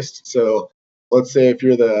regionally based. So let's say if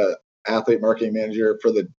you're the athlete marketing manager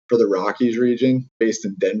for the Rockies region based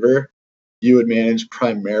in Denver, you would manage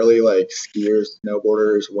primarily like skiers,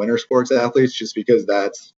 snowboarders, winter sports athletes, just because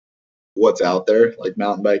that's what's out there, like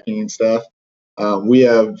mountain biking and stuff. We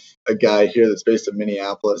have a guy here that's based in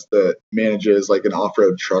Minneapolis that manages like an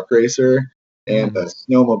off-road truck racer and a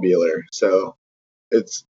snowmobiler. So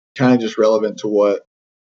it's kind of just relevant to what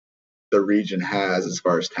the region has as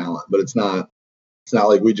far as talent, but it's not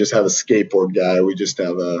like we just have a skateboard guy, we just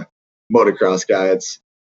have a motocross guy. It's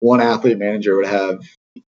one athlete manager would have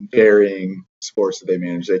varying sports that they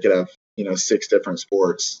manage. They could have 6 different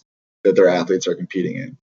sports that their athletes are competing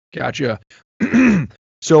in. Gotcha.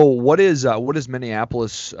 So what is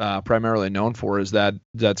Minneapolis primarily known for? Is that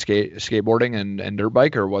skateboarding and dirt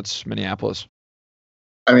bike, or what's Minneapolis?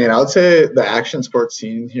 I mean, I would say the action sports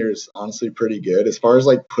scene here is honestly pretty good. As far as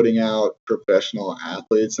like putting out professional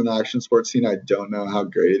athletes in the action sports scene, I don't know how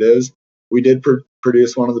great it is. We did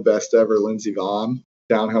produce one of the best ever, Lindsey Vaughn,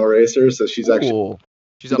 downhill racer. So she's actually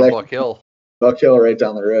she's on Buck Hill. Buck Hill right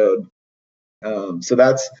down the road. So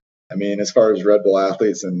that's, I mean, as far as Red Bull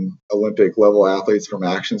athletes and Olympic level athletes from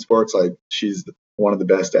action sports, like she's one of the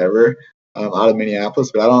best ever out of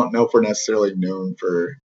Minneapolis. But I don't know if we're necessarily known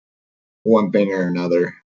for one thing or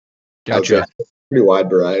another. Gotcha. Pretty wide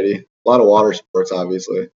variety. A lot of water sports,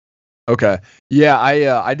 obviously. Okay. Yeah,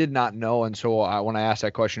 I did not know, and so when I asked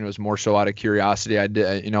that question, it was more so out of curiosity. I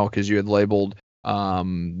did, because you had labeled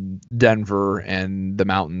Denver and the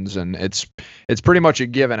mountains, and it's pretty much a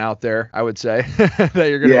given out there, I would say, that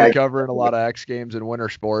you're going to be covering a lot of X Games and winter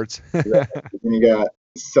sports. And you got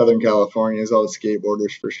Southern California's all the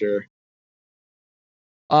skateboarders for sure.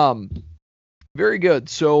 Very good.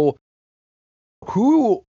 So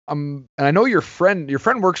who and I know your friend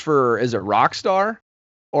works for, is it Rockstar,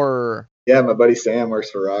 or? Yeah, my buddy Sam works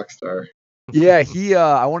for Rockstar. Yeah, he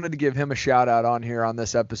I wanted to give him a shout out on here on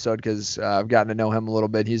this episode because I've gotten to know him a little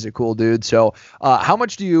bit. He's a cool dude. So how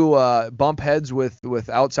much do you bump heads with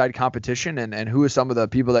outside competition, and who are some of the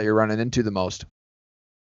people that you're running into the most?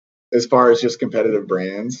 As far as just competitive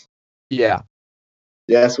brands? Yeah.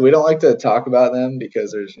 Yeah, so we don't like to talk about them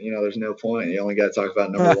because there's no point. You only got to talk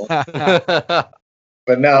about number one.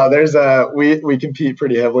 But no, there's we compete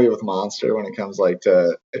pretty heavily with Monster when it comes like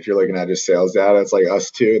to if you're looking at just sales data, it's like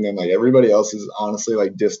us two, and then like everybody else is honestly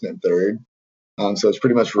like distant third. So it's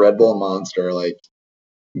pretty much Red Bull and Monster like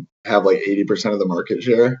have like 80% of the market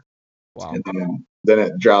share. Wow. And then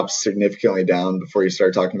it drops significantly down before you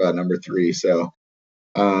start talking about number three. So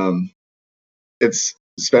it's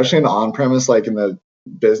especially in the on-premise, like in the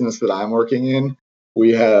business that I'm working in,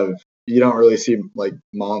 you don't really see like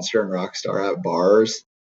Monster and Rockstar at bars.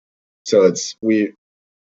 So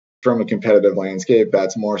from a competitive landscape,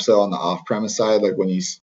 that's more so on the off-premise side. Like when you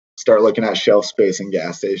start looking at shelf space and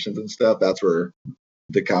gas stations and stuff, that's where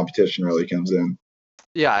the competition really comes in.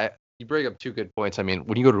 Yeah, you bring up two good points. I mean,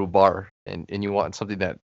 when you go to a bar and you want something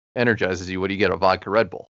that energizes you, what do you get? A vodka Red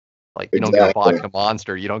Bull. Like you don't get a vodka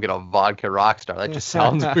Monster, you don't get a vodka Rockstar. That just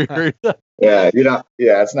sounds weird. Yeah,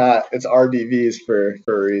 it's RDVs for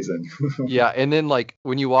a reason. Yeah, and then like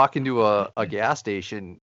when you walk into a gas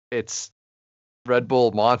station, it's Red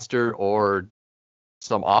Bull, Monster, or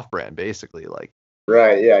some off-brand, basically. Like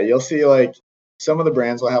right, yeah, you'll see like some of the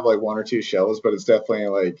brands will have like one or two shelves, but it's definitely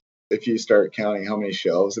like if you start counting how many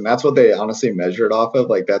shelves, and that's what they honestly measure it off of.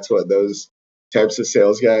 Like that's what those types of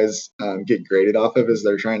sales guys get graded off of, is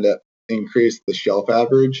they're trying to increase the shelf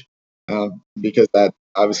average, because that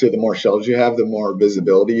obviously the more shelves you have, the more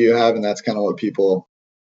visibility you have, and that's kind of what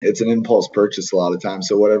it's an impulse purchase a lot of times.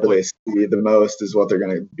 So whatever they see the most is what they're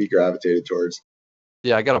going to be gravitated towards.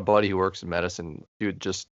 Yeah, I got a buddy who works in medicine. Dude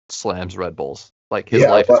just slams Red Bulls. Like his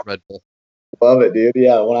life is Red Bull. Love it, dude.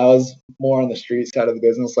 Yeah, when I was more on the street side of the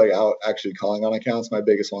business, like out actually calling on accounts, my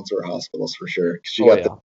biggest ones were hospitals for sure. Because you got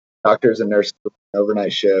the doctors and nurses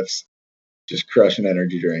overnight shifts, just crushing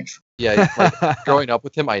energy drinks. Yeah, like growing up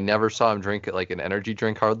with him, I never saw him drink like an energy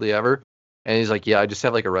drink hardly ever. And he's like, yeah, I just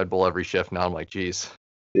have like a Red Bull every shift now. I'm like, geez.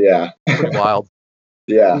 Yeah. Pretty wild.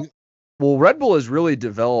 Yeah. Well, Red Bull has really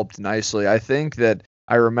developed nicely. I think that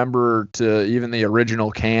I remember to even the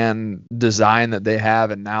original can design that they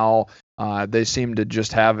have, and now they seem to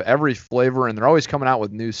just have every flavor, and they're always coming out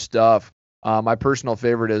with new stuff. My personal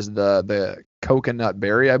favorite is the coconut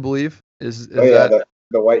berry, I believe. Is that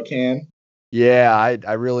the white can? Yeah,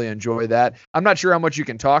 I really enjoy that. I'm not sure how much you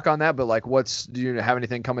can talk on that, but like, do you have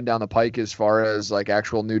anything coming down the pike as far as like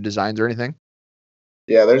actual new designs or anything?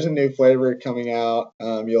 Yeah, there's a new flavor coming out.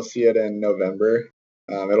 You'll see it in November.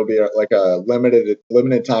 It'll be like a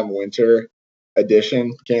limited time winter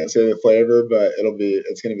edition. Can't say the flavor, but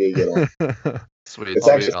it's going to be a good one. Sweet.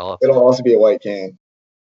 It'll also be a white can.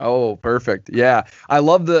 Oh, perfect. Yeah. I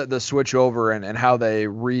love the switch over and how they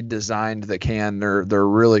redesigned the can. They're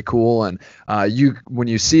really cool. And when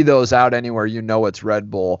you see those out anywhere, you know it's Red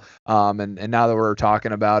Bull. And now that we're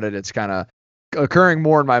talking about it, it's kind of occurring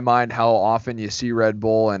more in my mind how often you see Red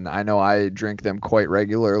Bull, and I know I drink them quite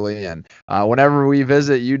regularly. And whenever we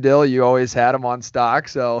visit you, Dill, you always had them on stock.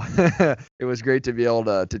 So it was great to be able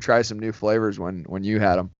to try some new flavors when you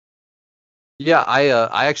had them. Yeah,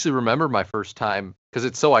 I actually remember my first time, because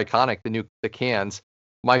it's so iconic, the cans.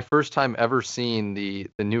 My first time ever seeing the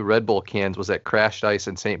new Red Bull cans was at Crashed Ice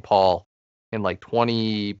in St. Paul in like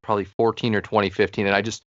probably 14 or 2015, and I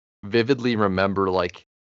just vividly remember like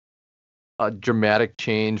a dramatic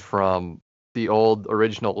change from the old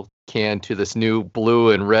original can to this new blue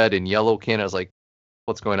and red and yellow can. I was like,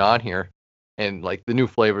 what's going on here? And like the new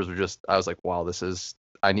flavors were I was like, wow,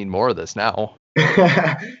 I need more of this now.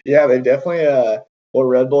 Yeah, they definitely what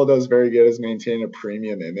Red Bull does very good is maintain a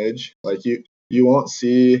premium image. Like you won't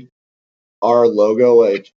see our logo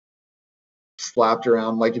like slapped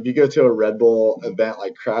around. Like if you go to a Red Bull event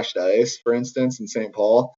like Crashed Ice, for instance, in St.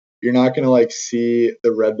 Paul, you're not gonna like see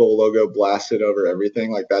the Red Bull logo blasted over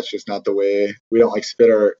everything. Like that's just not the way. We don't like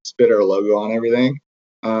spit our logo on everything.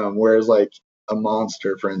 Whereas like a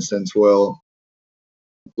Monster, for instance, will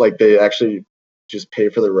like they actually just pay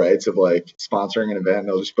for the rights of like sponsoring an event, and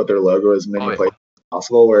they'll just put their logo as many places as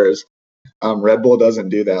possible. Whereas Red Bull doesn't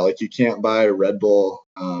do that. Like you can't buy Red Bull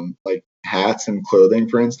like hats and clothing,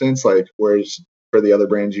 for instance. Like whereas for the other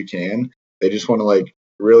brands you can. They just want to like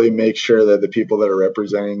really make sure that the people that are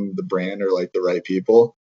representing the brand are like the right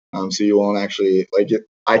people. So you won't actually like it.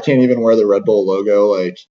 I can't even wear the Red Bull logo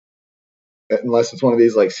like unless it's one of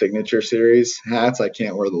these like signature series hats. I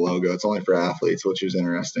can't wear the logo. It's only for athletes, which is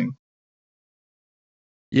interesting.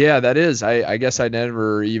 Yeah, that is. I guess I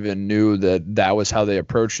never even knew that was how they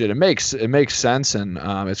approached it. It makes sense, and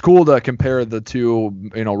it's cool to compare the two,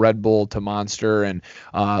 Red Bull to Monster, and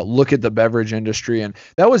look at the beverage industry. And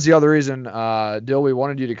that was the other reason, Dill, we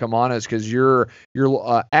wanted you to come on, is because you're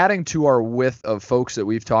adding to our width of folks that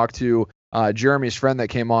we've talked to Jeremy's friend that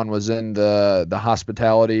came on was in the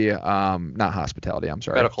hospitality, not hospitality, I'm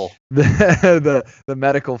sorry, Medical. the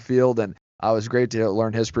medical field, and it was great to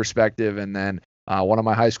learn his perspective. And then one of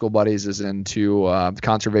my high school buddies is into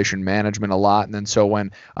conservation management a lot, and then so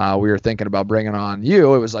when we were thinking about bringing on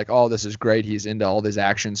you, it was like, oh, this is great. He's into all these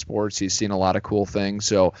action sports. He's seen a lot of cool things.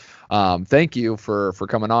 So thank you for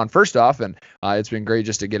coming on first off, and it's been great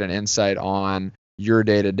just to get an insight on your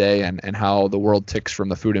day to day and how the world ticks from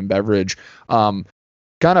the food and beverage.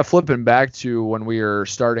 Kind of flipping back to when we were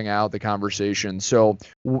starting out the conversation. So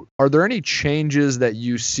are there any changes that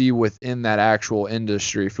you see within that actual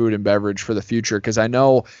industry, food and beverage, for the future? Because I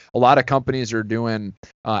know a lot of companies are doing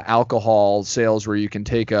alcohol sales where you can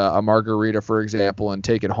take a margarita, for example, and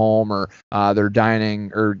take it home, or they're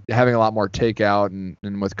dining or having a lot more takeout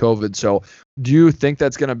and with COVID. So do you think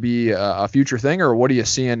that's going to be a future thing, or what are you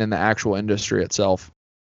seeing in the actual industry itself?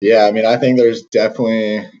 Yeah, I mean, I think there's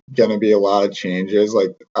definitely going to be a lot of changes. Like,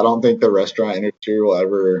 I don't think the restaurant industry will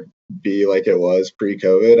ever be like it was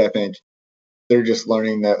pre-COVID. I think they're just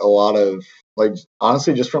learning that a lot of, like,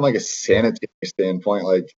 honestly, just from like a sanitary standpoint,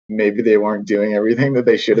 like maybe they weren't doing everything that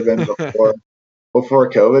they should have been before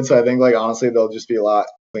COVID. So I think, like, honestly, they'll just be a lot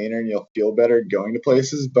cleaner and you'll feel better going to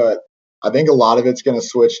places. But I think a lot of it's going to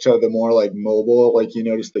switch to the more like mobile, like you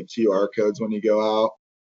notice the QR codes when you go out,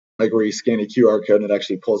 like where you scan a QR code and it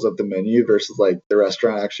actually pulls up the menu versus like the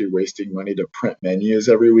restaurant actually wasting money to print menus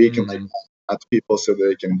every week and like out to people so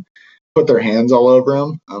they can put their hands all over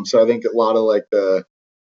them. So I think a lot of like the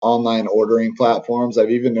online ordering platforms,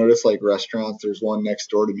 I've even noticed like restaurants, there's one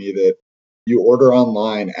next door to me that you order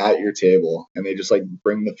online at your table and they just like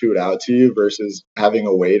bring the food out to you versus having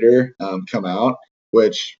a waiter come out,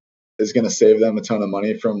 which is going to save them a ton of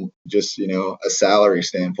money from just, you know, a salary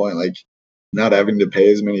standpoint. Like, not having to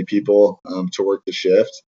pay as many people to work the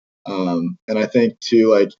shift. And I think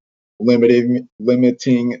too, like limiting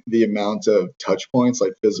the amount of touch points,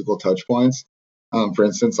 like physical touch points. For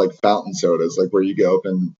instance, like fountain sodas, like where you go up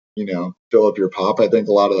and, you know, fill up your pop. I think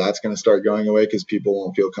a lot of that's going to start going away because people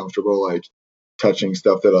won't feel comfortable like touching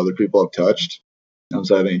stuff that other people have touched.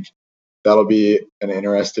 So I think that'll be an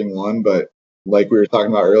interesting one. But like we were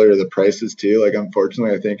talking about earlier, the prices too, like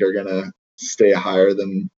unfortunately, I think are going to stay higher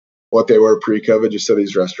than what they were pre-COVID, just so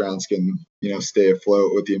these restaurants can, you know, stay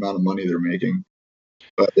afloat with the amount of money they're making.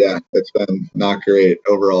 But yeah, it's been not great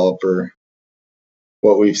overall for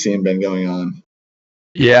what we've seen been going on.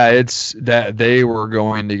 Yeah, it's that they were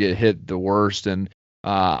going to get hit the worst, and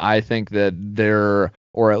I think that they're,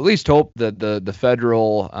 or at least hope that the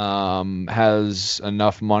federal has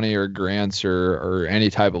enough money or grants or any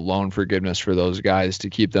type of loan forgiveness for those guys to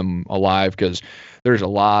keep them alive, because there's a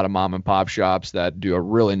lot of mom and pop shops that do a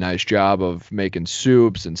really nice job of making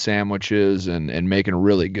soups and sandwiches and making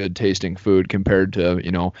really good tasting food compared to,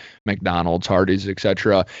 you know, McDonald's, Hardee's,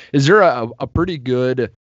 etc. Is there a pretty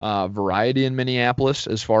good variety in Minneapolis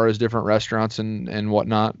as far as different restaurants and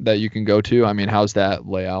whatnot that you can go to? I mean, how's that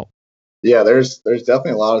layout? Yeah, there's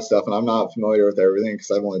definitely a lot of stuff, and I'm not familiar with everything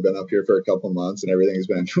because I've only been up here for a couple months, and everything's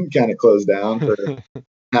been kind of closed down for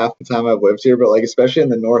half the time I've lived here. But like, especially in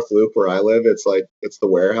the North Loop where I live, it's like it's the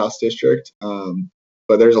warehouse district.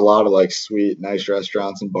 But there's a lot of like sweet, nice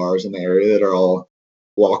restaurants and bars in the area that are all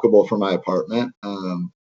walkable from my apartment.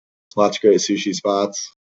 Lots of great sushi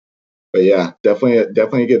spots. But yeah, definitely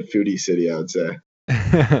a good foodie city, I would say.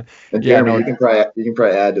 And Yeah, Jeremy, no, you can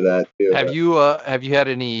probably add to that too. Have But you had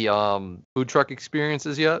any food truck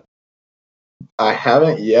experiences yet? I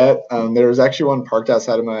haven't yet. There was actually one parked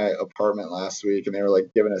outside of my apartment last week, and they were like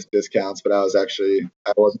giving us discounts. But I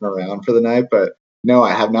wasn't around for the night. But no,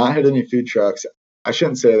 I have not had any food trucks. I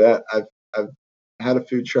shouldn't say that. I've had a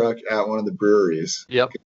food truck at one of the breweries.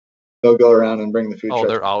 Yep. They'll go around and bring the food Oh, truck.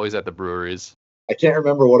 they're always at the breweries. I can't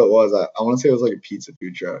remember what it was. I want to say it was like a pizza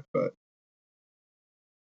food truck, but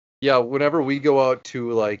Yeah, whenever we go out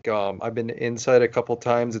to like I've been inside a couple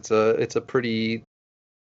times. It's a pretty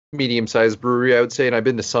medium-sized brewery, I would say, and I've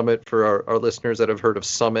been to Summit. For our listeners that have heard of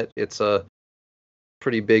Summit, it's a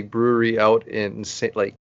pretty big brewery out in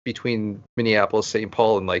like between Minneapolis, St.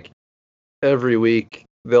 Paul, and like every week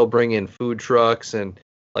they'll bring in food trucks and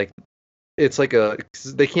like it's like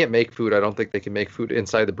they can't make food. I don't think they can make food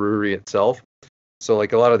inside the brewery itself. So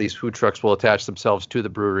like a lot of these food trucks will attach themselves to the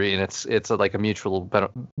brewery, and it's like a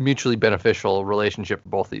mutually beneficial relationship for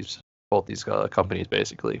both these companies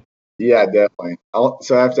basically. yeah, definitely.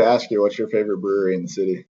 So I have to ask you, what's your favorite brewery in the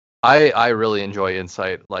city? I really enjoy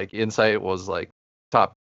Insight. Like Insight was like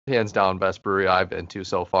top hands down best brewery I've been to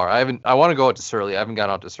so far. I want to go out to Surly. I haven't gone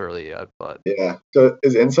out to Surly yet, but Yeah. So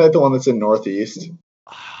is Insight the one that's in Northeast?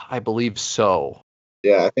 I believe so.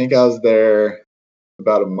 Yeah, I think I was there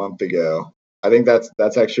about a month ago. I think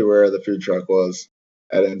that's actually where the food truck was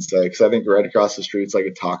at Insight, because I think right across the street's like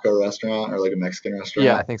a taco restaurant or like a Mexican restaurant.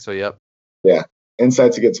 Yeah, I think so. Yep. Yeah,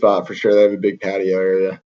 Insight's a good spot for sure. They have a big patio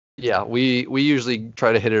area. Yeah, we usually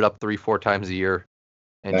try to hit it up 3-4 times a year,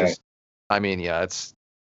 and Nice. just, I mean, yeah,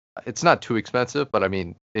 it's not too expensive, but I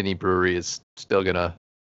mean, any brewery is still gonna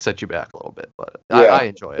set you back a little bit, but Yeah. I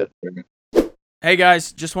enjoy it. Hey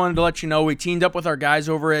guys, just wanted to let you know we teamed up with our guys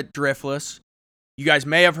over at Driftless. You guys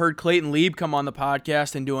may have heard Clayton Lieb come on the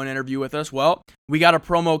podcast and do an interview with us. Well, we got a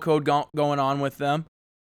promo code going on with them.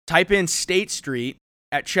 Type in State Street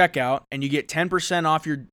at checkout and you get 10% off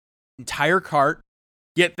your entire cart.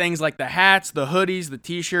 Get things like the hats, the hoodies, the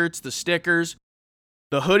t-shirts, the stickers.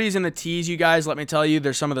 The hoodies and the tees, you guys, let me tell you,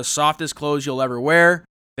 they're some of the softest clothes you'll ever wear.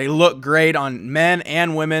 They look great on men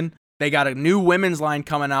and women. They got a new women's line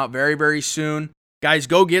coming out very, very soon. Guys,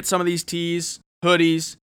 go get some of these tees,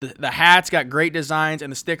 hoodies. The hats got great designs,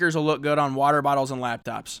 and the stickers will look good on water bottles and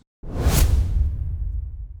laptops.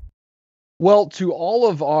 Well, to all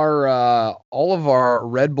of our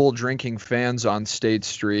Red Bull drinking fans on State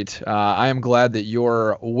Street, I am glad that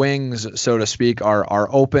your wings, so to speak, are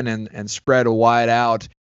open and spread wide out.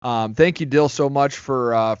 Thank you, Dill, so much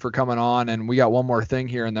for coming on. And we got one more thing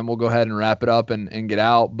here, and then we'll go ahead and wrap it up and get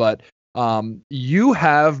out. But you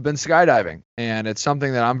have been skydiving, and it's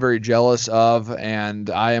something that I'm very jealous of. And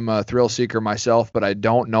I am a thrill seeker myself, but I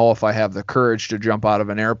don't know if I have the courage to jump out of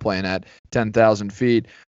an airplane at 10,000 feet.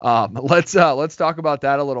 Let's talk about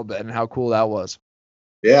that a little bit and how cool that was.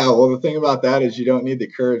 Yeah, well, the thing about that is you don't need the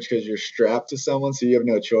courage because you're strapped to someone, so you have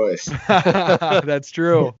no choice. That's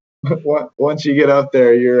true. Once you get up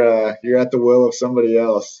there, you're at the will of somebody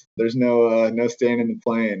else. There's no staying in the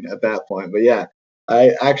plane at that point. But yeah,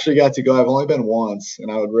 I actually got to go. I've only been once,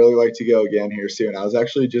 and I would really like to go again here soon. I was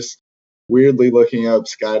actually just weirdly looking up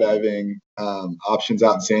skydiving options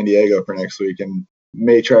out in San Diego for next week, and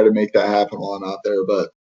may try to make that happen while I'm out there. But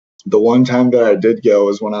the one time that I did go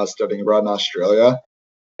was when I was studying abroad in Australia,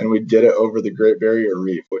 and we did it over the Great Barrier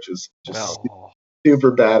Reef, which is just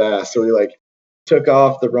super badass. So we took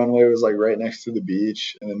off. The runway was right next to the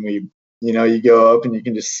beach, and then you go up and you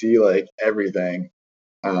can just see everything.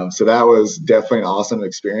 So that was definitely an awesome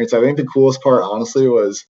experience. I think the coolest part, honestly,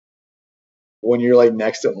 was when you're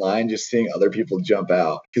next in line, just seeing other people jump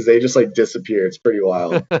out, because they just disappear. It's pretty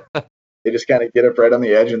wild. They just kind of get up right on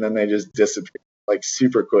the edge and then they just disappear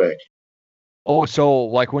super quick. Oh, so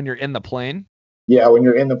when you're in the plane? Yeah, when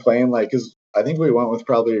you're in the plane, because I think we went with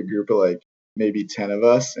probably a group of maybe 10 of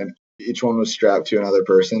us, and each one was strapped to another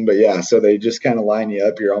person. But yeah, so they just kind of line you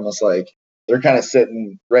up. You're almost they're kind of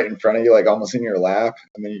sitting right in front of you, almost in your lap,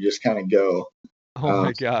 and then you just kind of go. Oh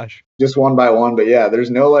my gosh. Just one by one. But yeah,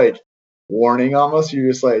 there's no warning almost.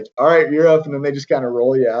 You're just all right, you're up, and then they just kind of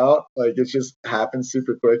roll you out. It just happens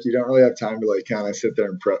super quick. You don't really have time to kind of sit there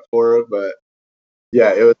and prep for it. But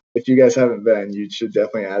yeah, if you guys haven't been, you should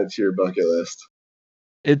definitely add it to your bucket list.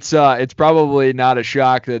 It's probably not a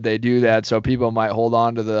shock that they do that, so people might hold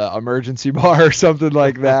on to the emergency bar or something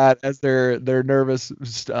like that as they're nervous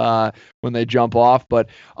when they jump off. But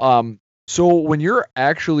so when you're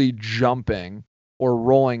actually jumping or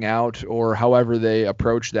rolling out or however they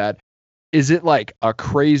approach that, is it a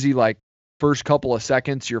crazy first couple of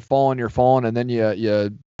seconds you're falling and then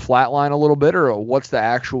you flatline a little bit, or what's the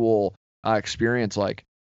actual experience like?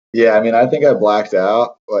 Yeah, I mean, I think I blacked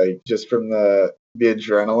out just from the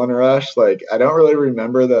adrenaline rush. I don't really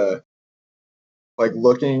remember the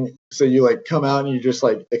looking. So you come out and you just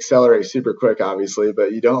accelerate super quick, obviously,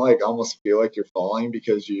 but you don't almost feel like you're falling,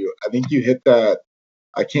 because I think you hit that,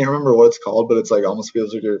 I can't remember what it's called, but it's almost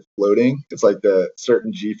feels like you're floating. It's the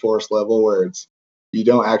certain G-force level where you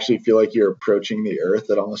don't actually feel like you're approaching the earth.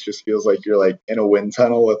 It almost just feels like you're in a wind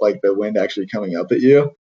tunnel with the wind actually coming up at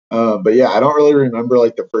you. But yeah, I don't really remember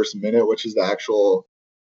the first minute, which is the actual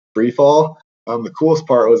free fall. The coolest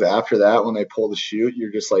part was after that, when they pull the chute,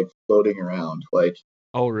 you're just floating around.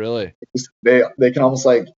 Oh, really? They can almost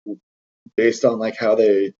based on how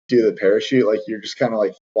they do the parachute, you're just kind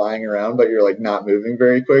of flying around, but you're not moving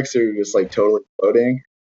very quick, so you're just totally floating.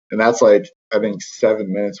 And that's I think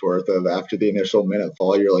 7 minutes worth of, after the initial minute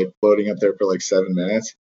fall, you're floating up there for 7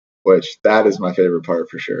 minutes, which that is my favorite part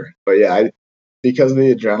for sure. But yeah, because of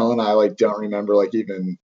the adrenaline, I don't remember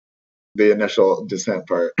even the initial descent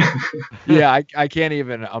part. Yeah, I can't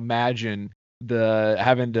even imagine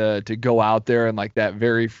having to go out there and that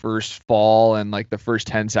very first fall and the first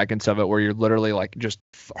 10 seconds of it, where you're literally just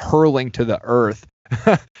hurling to the earth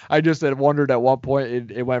I just had wondered at what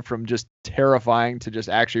point it went from just terrifying to just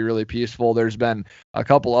actually really peaceful. There's been a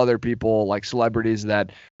couple other people, like celebrities,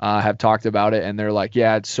 that have talked about it, and they're like,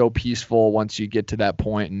 yeah, it's so peaceful once you get to that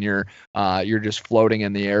point, and you're just floating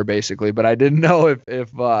in the air basically. But I didn't know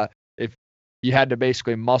if you had to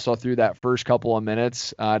basically muscle through that first couple of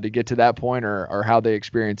minutes to get to that point, or how the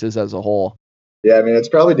experience is as a whole. Yeah, I mean, it's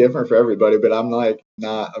probably different for everybody, but I'm like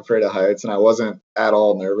not afraid of heights, and I wasn't at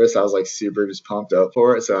all nervous. I was like super just pumped up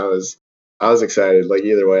for it. So I was excited. Like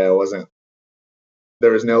either way,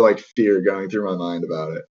 there was no like fear going through my mind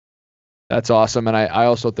about it. That's awesome. And I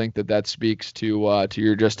also think that speaks to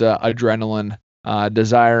your just adrenaline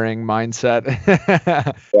desiring mindset.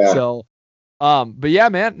 Yeah. So, but yeah,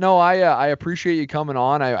 man, no, I appreciate you coming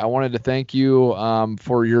on. I wanted to thank you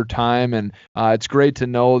for your time, and it's great to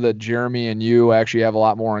know that Jeremy and you actually have a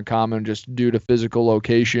lot more in common just due to physical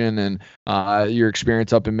location and your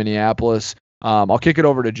experience up in Minneapolis. I'll kick it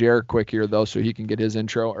over to Jared quick here though, so he can get his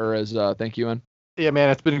intro or his thank you in. Yeah, man,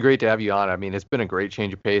 it's been great to have you on. I mean, it's been a great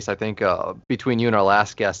change of pace. I think between you and our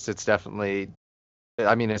last guest, it's definitely,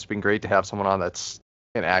 I mean, it's been great to have someone on that's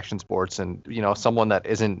in action sports, and someone that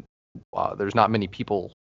isn't. There's not many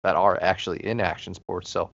people that are actually in action sports.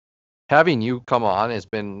 So having you come on has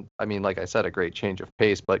been, I mean, like I said, a great change of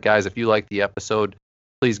pace. But guys, if you like the episode,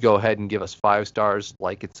 please go ahead and give us 5 stars,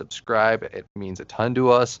 like it, subscribe. It means a ton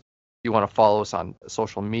to us. If you want to follow us on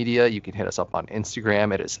social media, you can hit us up on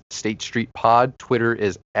Instagram. It is State Street Pod. Twitter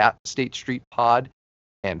is at State Street Pod.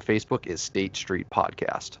 And Facebook is State Street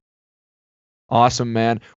Podcast. Awesome,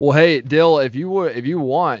 man. Well, hey, Dill, if you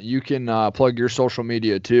want, you can plug your social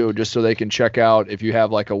media too, just so they can check out if you have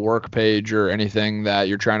like a work page or anything that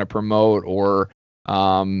you're trying to promote, or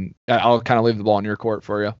I'll kind of leave the ball in your court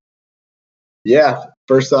for you. Yeah.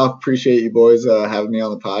 First off, appreciate you boys having me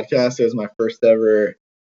on the podcast. It was my first ever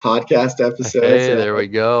podcast episode. Hey, so there we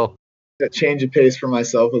go. A change of pace for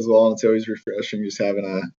myself as well, and it's always refreshing just having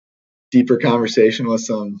a deeper conversation with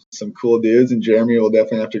some cool dudes. And Jeremy will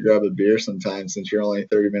definitely have to grab a beer sometime since you're only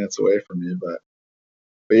 30 minutes away from me. But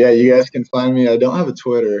yeah, you guys can find me. I don't have a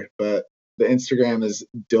Twitter, but the Instagram is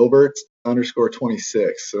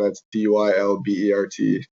Dilbert_26. So that's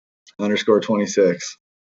DYLBERT _26.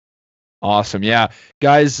 Awesome. Yeah,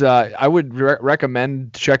 guys, I would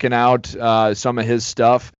recommend checking out some of his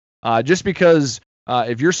stuff, just because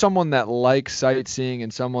if you're someone that likes sightseeing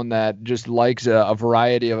and someone that just likes a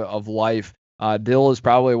variety of life, Dill is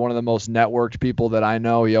probably one of the most networked people that I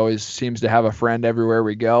know. He always seems to have a friend everywhere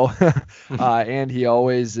we go, and he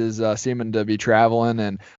always is seeming to be traveling.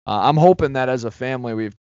 And I'm hoping that as a family,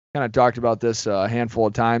 we've kind of talked about this a handful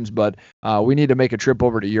of times, but we need to make a trip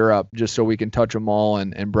over to Europe just so we can touch them all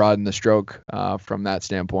and broaden the stroke from that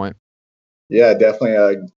standpoint. Yeah,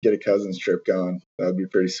 definitely get a cousin's trip going. That would be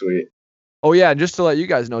pretty sweet. Oh yeah, and just to let you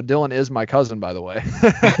guys know, Dylan is my cousin, by the way.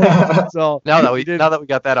 So now that we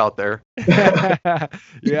got that out there.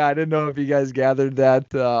 Yeah, I didn't know if you guys gathered that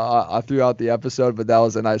throughout the episode, but that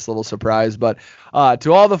was a nice little surprise. But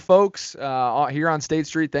to all the folks here on State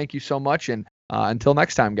Street, thank you so much, and until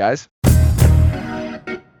next time, guys.